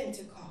is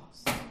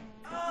Pentecost.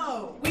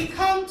 We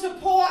come to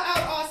pour out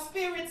our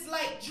spirits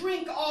like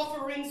drink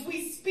offerings.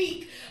 We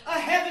speak a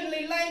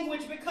heavenly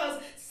language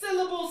because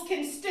syllables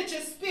can stitch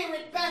a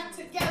spirit back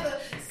together,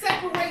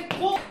 separate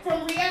book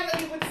from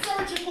reality with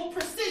surgical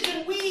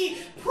precision. We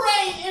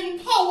pray in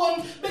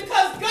poem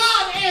because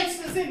God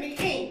answers in the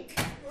ink.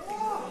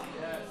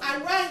 I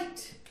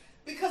write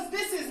because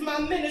this is my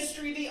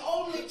ministry, the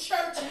only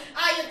church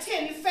I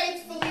attend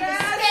faithfully. The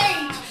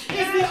stage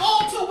is the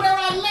altar where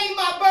I lay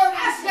my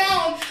burdens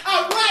down.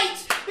 I write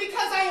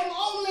because I am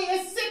only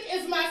as sick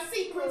as my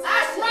secrets.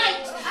 I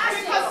write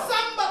because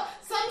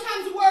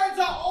sometimes words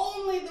are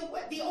only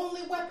the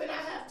only weapon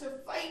I have to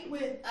fight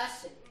with.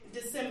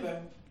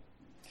 December.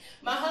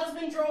 My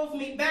husband drove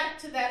me back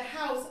to that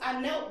house. I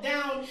knelt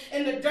down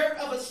in the dirt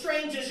of a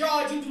stranger's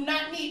yard. You do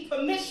not need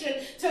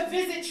permission to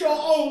visit your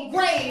own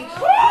grave.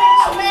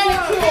 French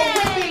manicure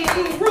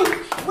whipping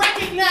root.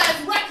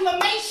 Recognize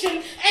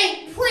reclamation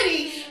ain't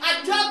pretty.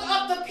 I dug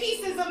up the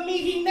pieces of me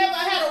he never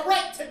had a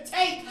right to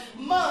take.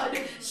 Mud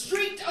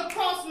streaked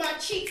across my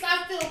cheeks.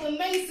 I filled the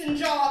mason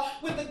jar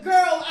with the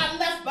girl I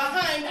left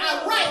behind.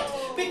 I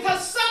write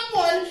because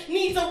someone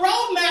needs a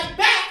roadmap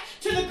back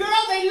to the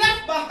girl they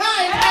left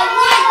behind. I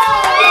write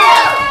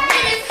because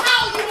it is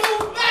how you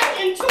move back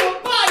into a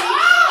body.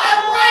 I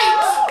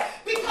write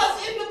because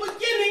in the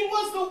beginning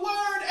was the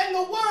Word, and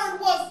the Word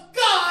was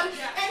God,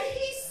 and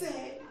He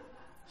said,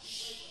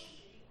 shh,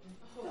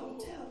 don't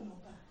tell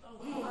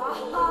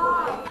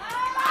nobody.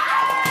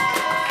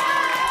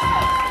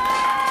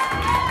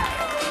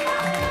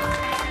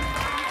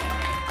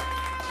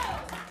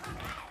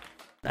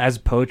 As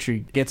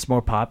poetry gets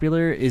more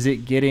popular, is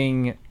it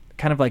getting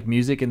kind of like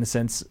music in the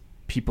sense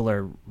people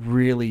are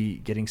really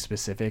getting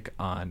specific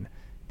on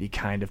the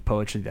kind of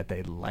poetry that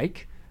they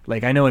like?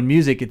 Like, I know in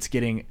music it's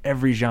getting,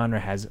 every genre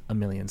has a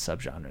million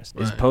subgenres.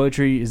 Right.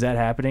 Is that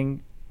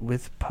happening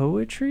with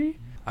poetry?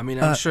 I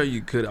mean, I'm sure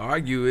you could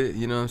argue it,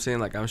 you know what I'm saying?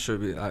 Like, I'm sure,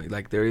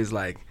 like, there is,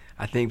 like,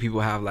 I think people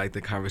have, like,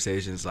 the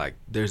conversations, like,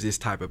 there's this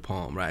type of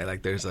poem, right?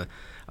 Like, there's a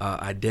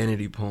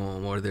identity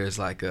poem, or there's,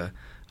 like, a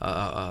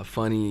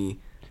funny,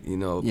 you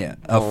know, poem.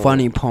 A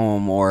funny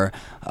poem, or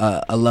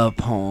a love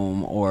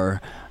poem,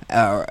 or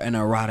an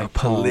erotic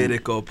poem.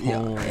 Political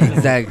poem. Yeah,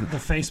 exactly. The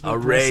Facebook a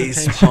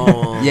race recitation.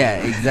 poem.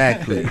 Yeah,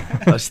 exactly.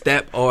 A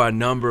step or a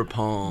number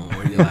poem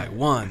where you're like,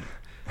 1,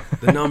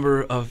 the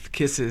number of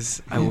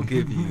kisses I will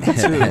give you.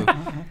 2,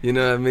 you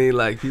know what I mean?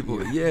 Like, people,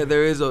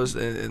 there is those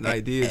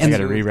ideas. I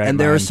gotta rewrite and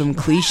there mine. are some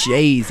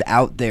cliches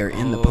out there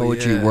in the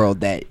poetry world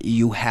that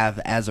you have,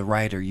 as a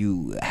writer,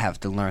 you have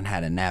to learn how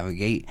to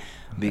navigate,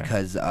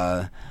 because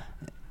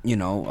you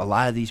know, a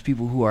lot of these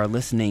people who are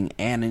listening,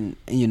 and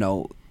you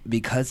know,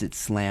 because it's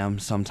slam,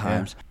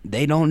 sometimes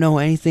they don't know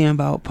anything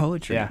about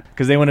poetry. Yeah,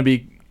 because they want to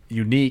be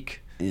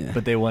unique,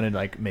 but they want to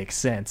like make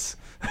sense,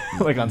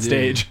 like on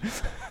stage.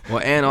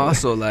 Well, and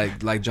also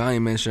like Johnny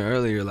mentioned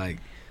earlier, like,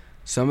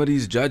 some of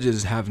these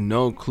judges have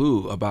no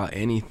clue about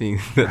anything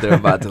that they're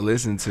about to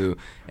listen to,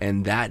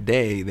 and that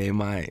day they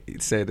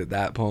might say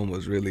that poem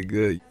was really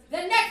good. The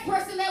next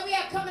person that we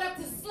have coming up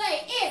to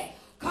slay is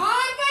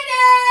Confidence!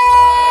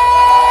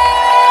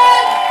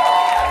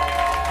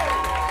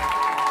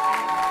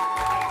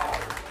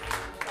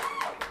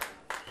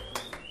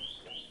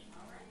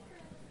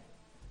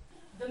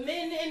 The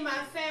men in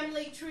my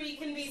family tree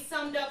can be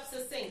summed up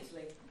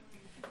succinctly.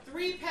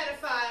 3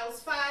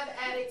 pedophiles, 5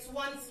 addicts,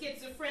 1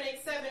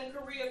 schizophrenic, 7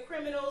 career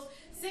criminals,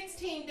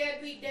 16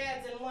 deadbeat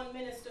dads and one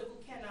minister who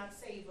cannot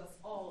save us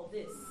all.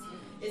 This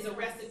is a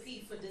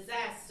recipe for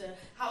disaster.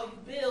 How you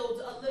build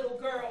a little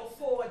girl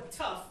forward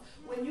tough.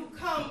 When you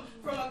come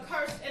from a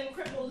cursed and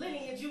crippled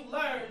lineage, you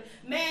learn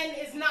man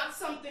is not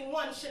something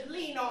one should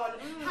lean on.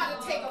 How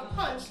to take a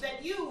punch,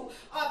 that you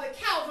are the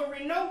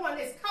cavalry. No one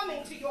is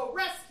coming to your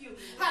rescue.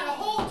 How to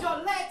hold your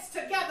legs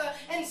together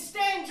and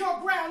stand your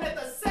ground at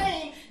the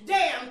same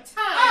damn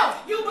time.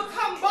 You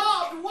become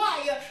barbed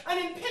wire, an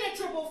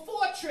impenetrable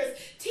fortress.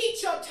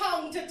 Teach your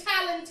tongue to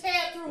talon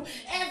tear through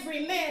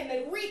every man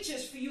that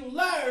reaches for you.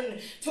 Learn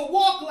to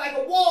walk like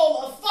a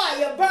wall of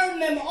fire. Burn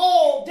them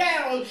all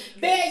down.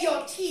 Bare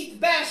your teeth,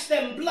 bash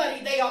them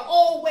bloody. They are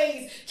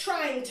always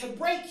trying to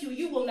break you.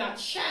 You will not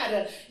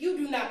shatter. You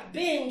do not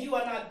bend. You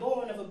are not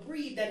born of a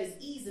breed that is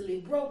easily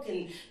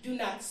broken. Do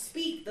not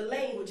speak the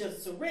language of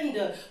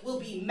surrender. Will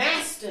be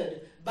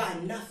mastered by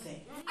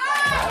nothing.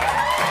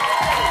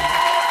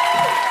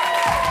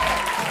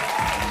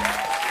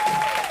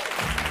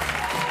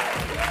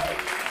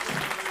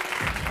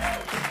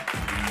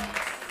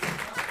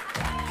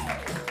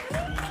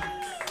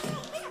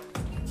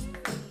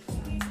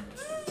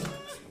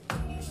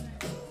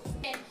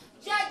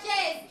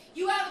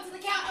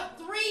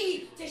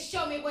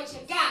 Show me what you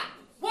got.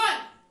 1,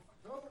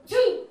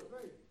 2,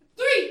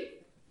 3.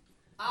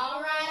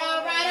 All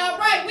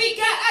right. We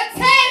got a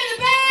 10 in the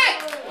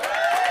back.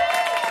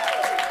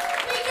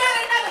 We got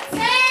another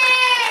 10.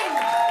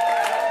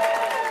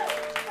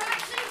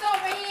 Fractions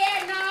over here,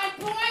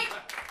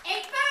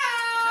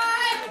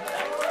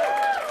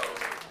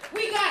 9.85.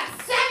 We got a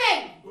 7.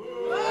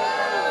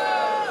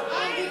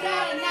 And we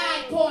got a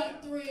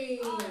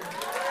 9.3.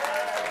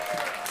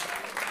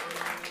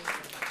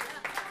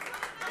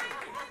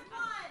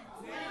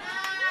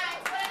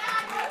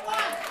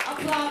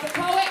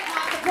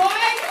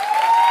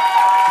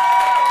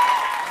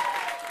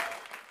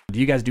 Do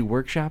you guys do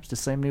workshops?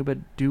 Does Slam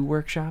Nuba do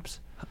workshops?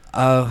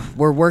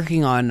 We're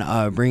working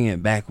on bringing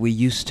it back. We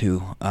used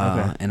to,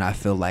 Okay. and I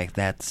feel like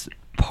that's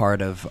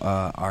part of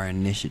our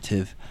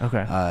initiative.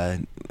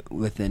 Okay.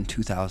 Within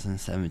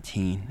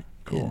 2017,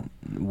 Cool.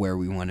 Where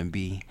we want to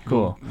be.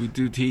 Cool. We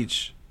do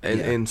teach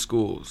in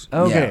schools.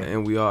 Okay.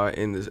 And we are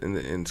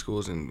in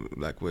schools, and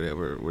like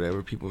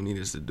whatever people need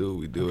us to do,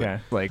 we do Okay.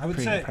 it. Like I would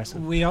pretty say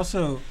impressive. we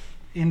also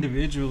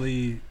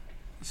individually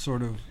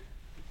sort of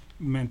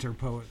mentor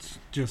poets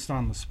just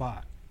on the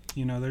spot.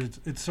 You know,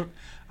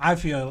 I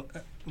feel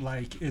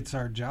like it's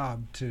our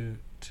job to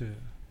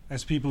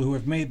as people who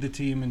have made the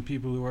team and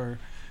people who are,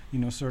 you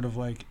know, sort of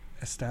like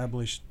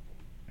established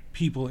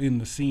people in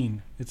the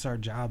scene. It's our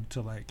job to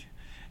like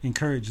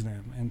encourage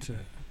them and to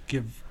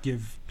give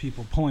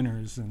people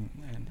pointers and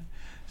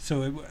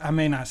so I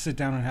may not sit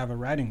down and have a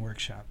writing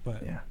workshop,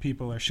 but Yeah.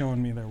 people are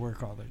showing me their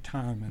work all the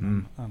time,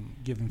 and I'm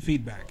giving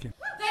feedback. The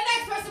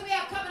next person we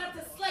have coming up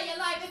to slay your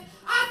life is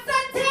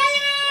AfterFM.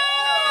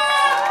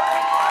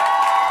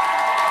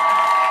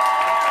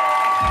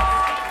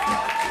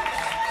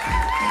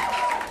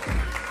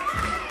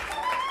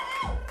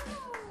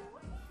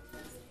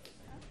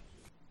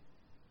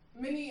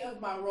 Many of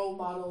my role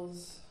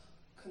models,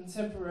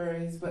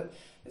 contemporaries, but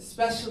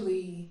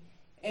especially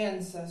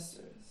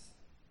ancestors,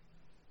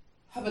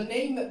 have a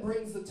name that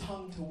brings the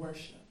tongue to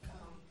worship.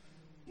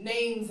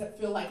 Names that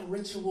feel like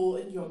ritual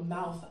in your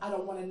mouth. I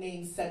don't want a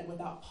name said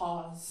without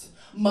pause,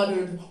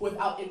 muttered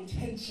without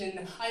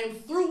intention. I am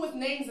through with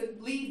names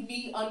that leave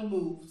me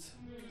unmoved.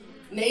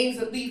 Names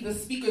that leave the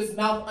speaker's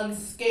mouth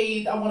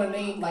unscathed. I want a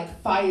name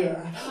like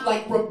fire,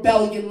 like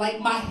rebellion, like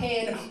my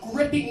hand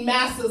gripping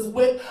masses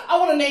with. I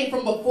want a name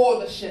from before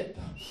the ship.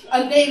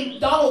 A name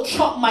Donald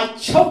Trump might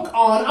choke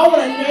on. I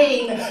want a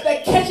name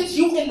that catches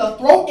you in the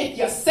throat if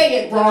you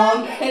say it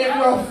wrong. And if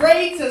you're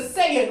afraid to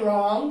say it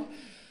wrong,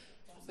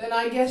 then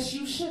I guess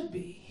you should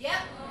be. Yep.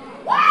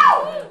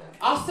 Wow!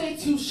 I'll say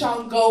to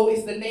Shango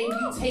is the name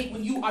you take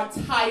when you are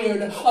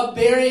tired of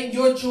burying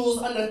your jewels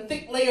under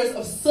thick layers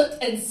of soot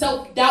and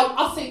self-doubt.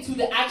 I'll say to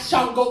the axe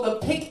Shango the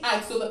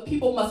pickaxe, so that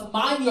people must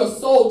mine your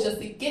soul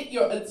just to get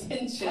your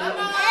attention.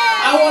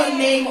 I want a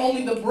name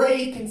only the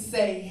brave can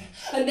say.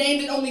 A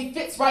name that only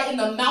fits right in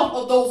the mouth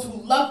of those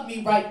who love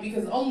me right,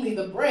 because only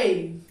the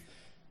brave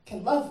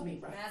can love me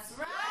right. That's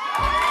right.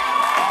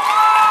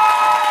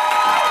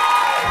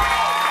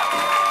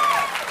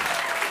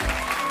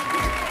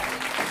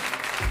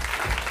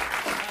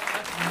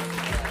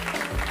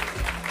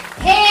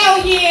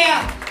 Hell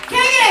yeah! Can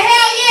I get a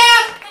hell yeah?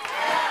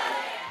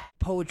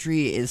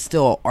 Poetry is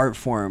still an art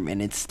form,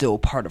 and it's still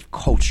part of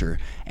culture.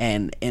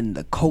 And in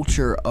the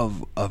culture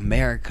of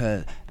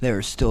America, there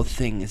are still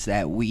things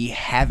that we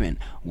haven't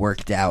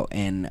worked out,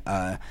 and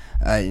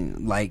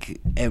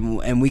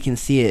we can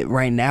see it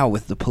right now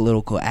with the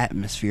political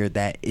atmosphere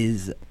that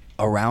is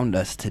around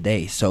us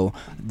today. So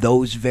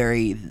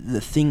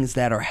the things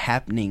that are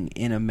happening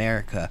in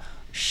America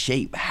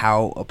shape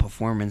how a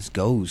performance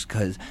goes,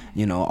 because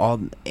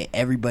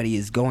everybody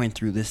is going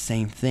through the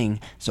same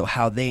thing. So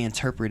how they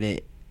interpret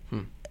it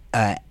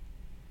at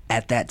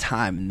that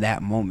time, in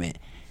that moment,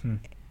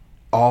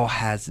 all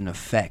has an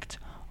effect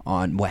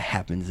on what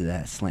happens at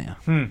that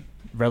slam.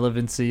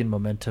 relevancy and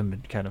momentum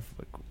and kind of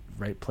like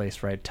right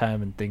place, right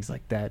time, and things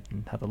like that,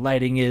 and how the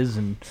lighting is,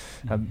 and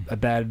a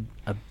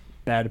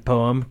bad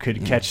poem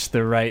could catch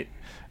the right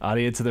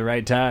audience at the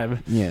right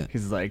time. Yeah,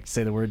 because like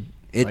say the word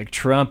like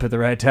Trump at the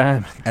right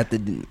time. At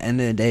the end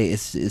of the day,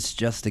 it's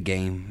just a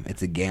game.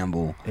 It's a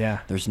gamble. Yeah,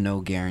 there's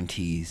no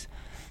guarantees,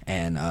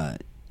 and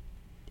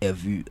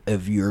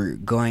if you're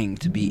going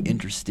to be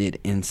interested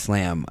in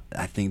slam,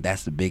 I think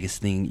that's the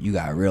biggest thing you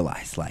gotta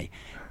realize. Like,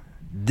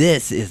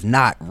 this is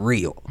not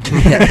real.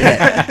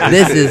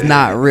 This is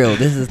not real.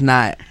 This is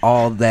not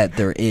all that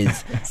there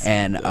is.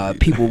 And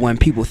when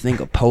people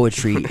think of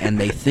poetry and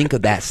they think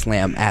of that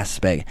slam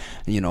aspect,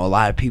 a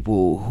lot of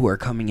people who are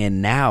coming in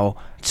now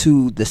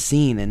to the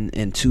scene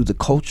and to the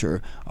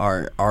culture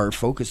are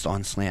focused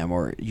on slam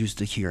or used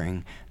to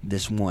hearing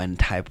this one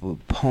type of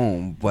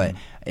poem, but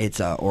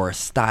it's or a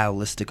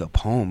stylistic of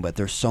poem. But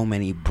there's so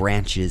many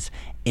branches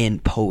in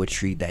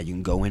poetry that you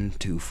can go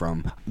into,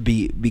 from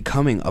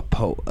becoming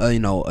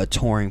a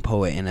touring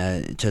poet and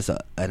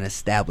an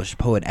established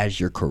poet as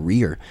your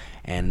career,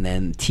 and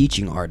then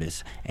teaching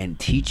artists and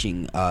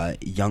teaching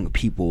young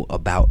people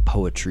about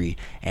poetry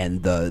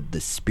and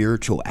the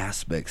spiritual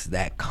aspects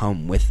that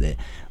come with it.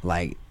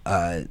 Like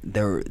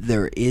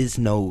there is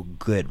no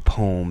good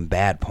poem,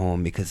 bad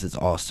poem, because it's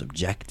all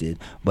subjective,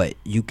 but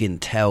you can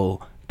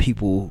tell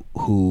people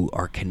who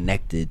are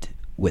connected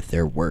with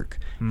their work,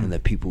 and the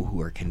people who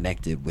are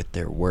connected with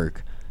their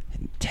work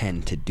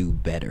tend to do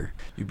better.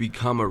 You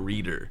become a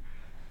reader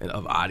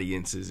of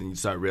audiences, and you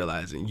start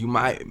realizing you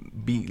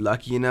might be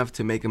lucky enough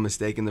to make a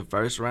mistake in the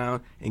first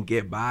round and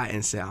get by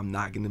and say, I'm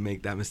not going to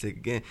make that mistake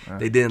again. Right.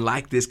 They didn't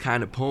like this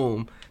kind of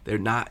poem. They're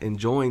not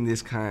enjoying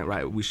this kind,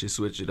 right? We should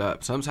switch it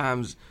up.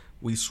 Sometimes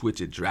we switch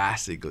it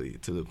drastically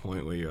to the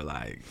point where you're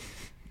like,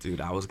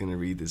 dude, I was going to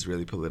read this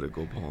really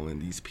political poem,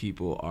 and these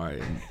people are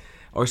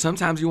or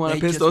sometimes you want to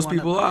piss those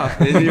people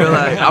off, and you're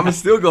like, I'm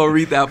still going to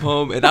read that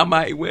poem, and I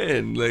might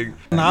win. Like,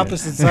 on the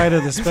opposite side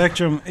of the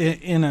spectrum,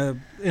 in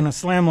a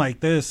slam like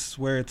this,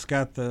 where it's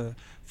got the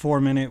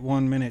 4-minute,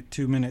 1 minute,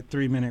 2 minute,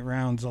 3 minute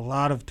rounds, a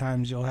lot of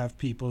times you'll have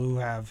people who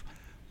have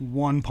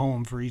one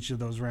poem for each of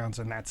those rounds,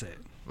 and that's it.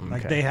 Okay.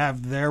 Like, they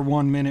have their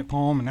 1 minute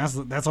poem, and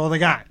that's all they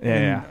got.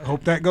 Yeah. I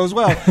hope that goes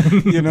well.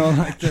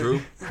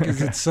 True.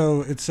 Because it's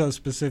so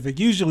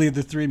specific. Usually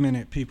the 3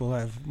 minute people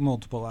have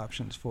multiple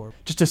options for.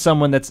 Just to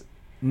someone that's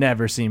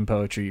never seen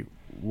poetry,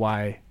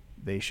 why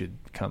they should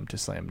come to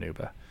Slam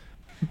Nuba.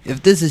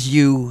 If this is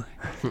you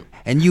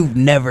and you've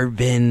never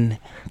been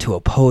to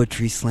a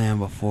poetry slam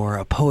before,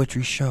 a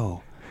poetry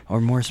show, or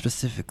more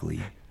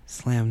specifically,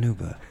 Slam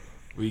Nuba.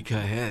 We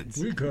cut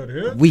heads.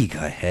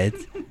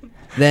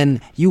 Then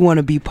you want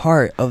to be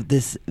part of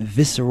this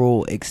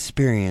visceral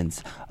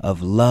experience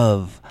of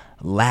love,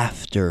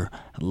 laughter,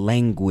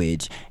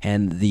 language,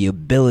 and the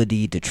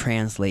ability to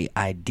translate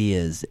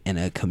ideas in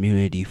a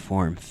community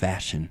form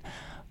fashion.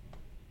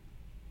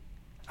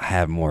 I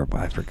have more,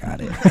 but I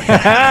forgot it.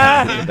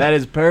 That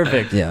is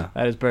perfect. Yeah,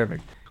 that is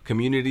perfect.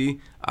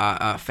 Community,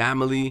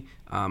 family,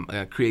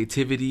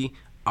 creativity,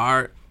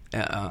 art,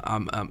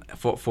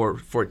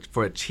 for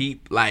a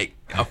cheap, like,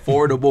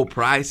 affordable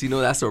price.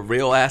 That's a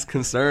real ass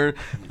concern.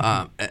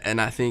 And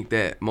I think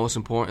that most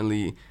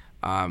importantly,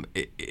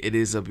 it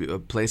is a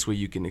place where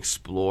you can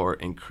explore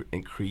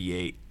and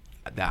create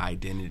the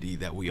identity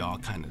that we all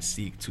kind of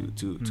seek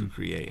to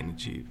create and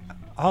achieve.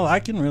 All I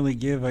can really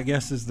give, I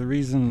guess, is the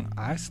reason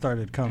I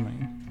started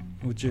coming,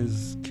 which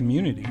is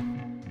community.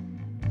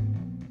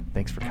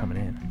 Thanks for coming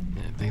in.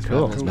 Yeah, thanks for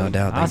having us. No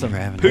doubt. Awesome.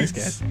 Thanks for having us,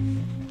 guys.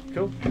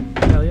 Cool.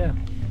 Hell yeah.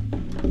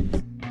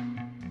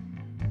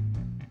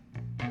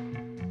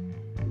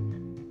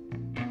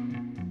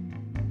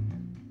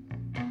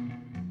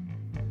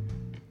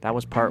 That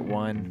was part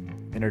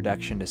 1,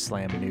 Introduction to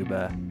Slam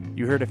Nuba.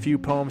 You heard a few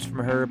poems from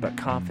her, but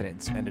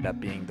Confidence ended up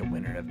being the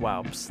winner of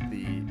WAUPS,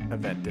 the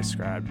event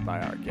described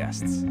by our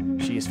guests.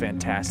 She is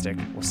fantastic.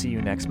 We'll see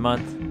you next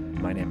month.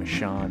 My name is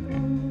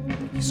Sean.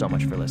 Thank you so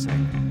much for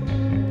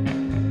listening.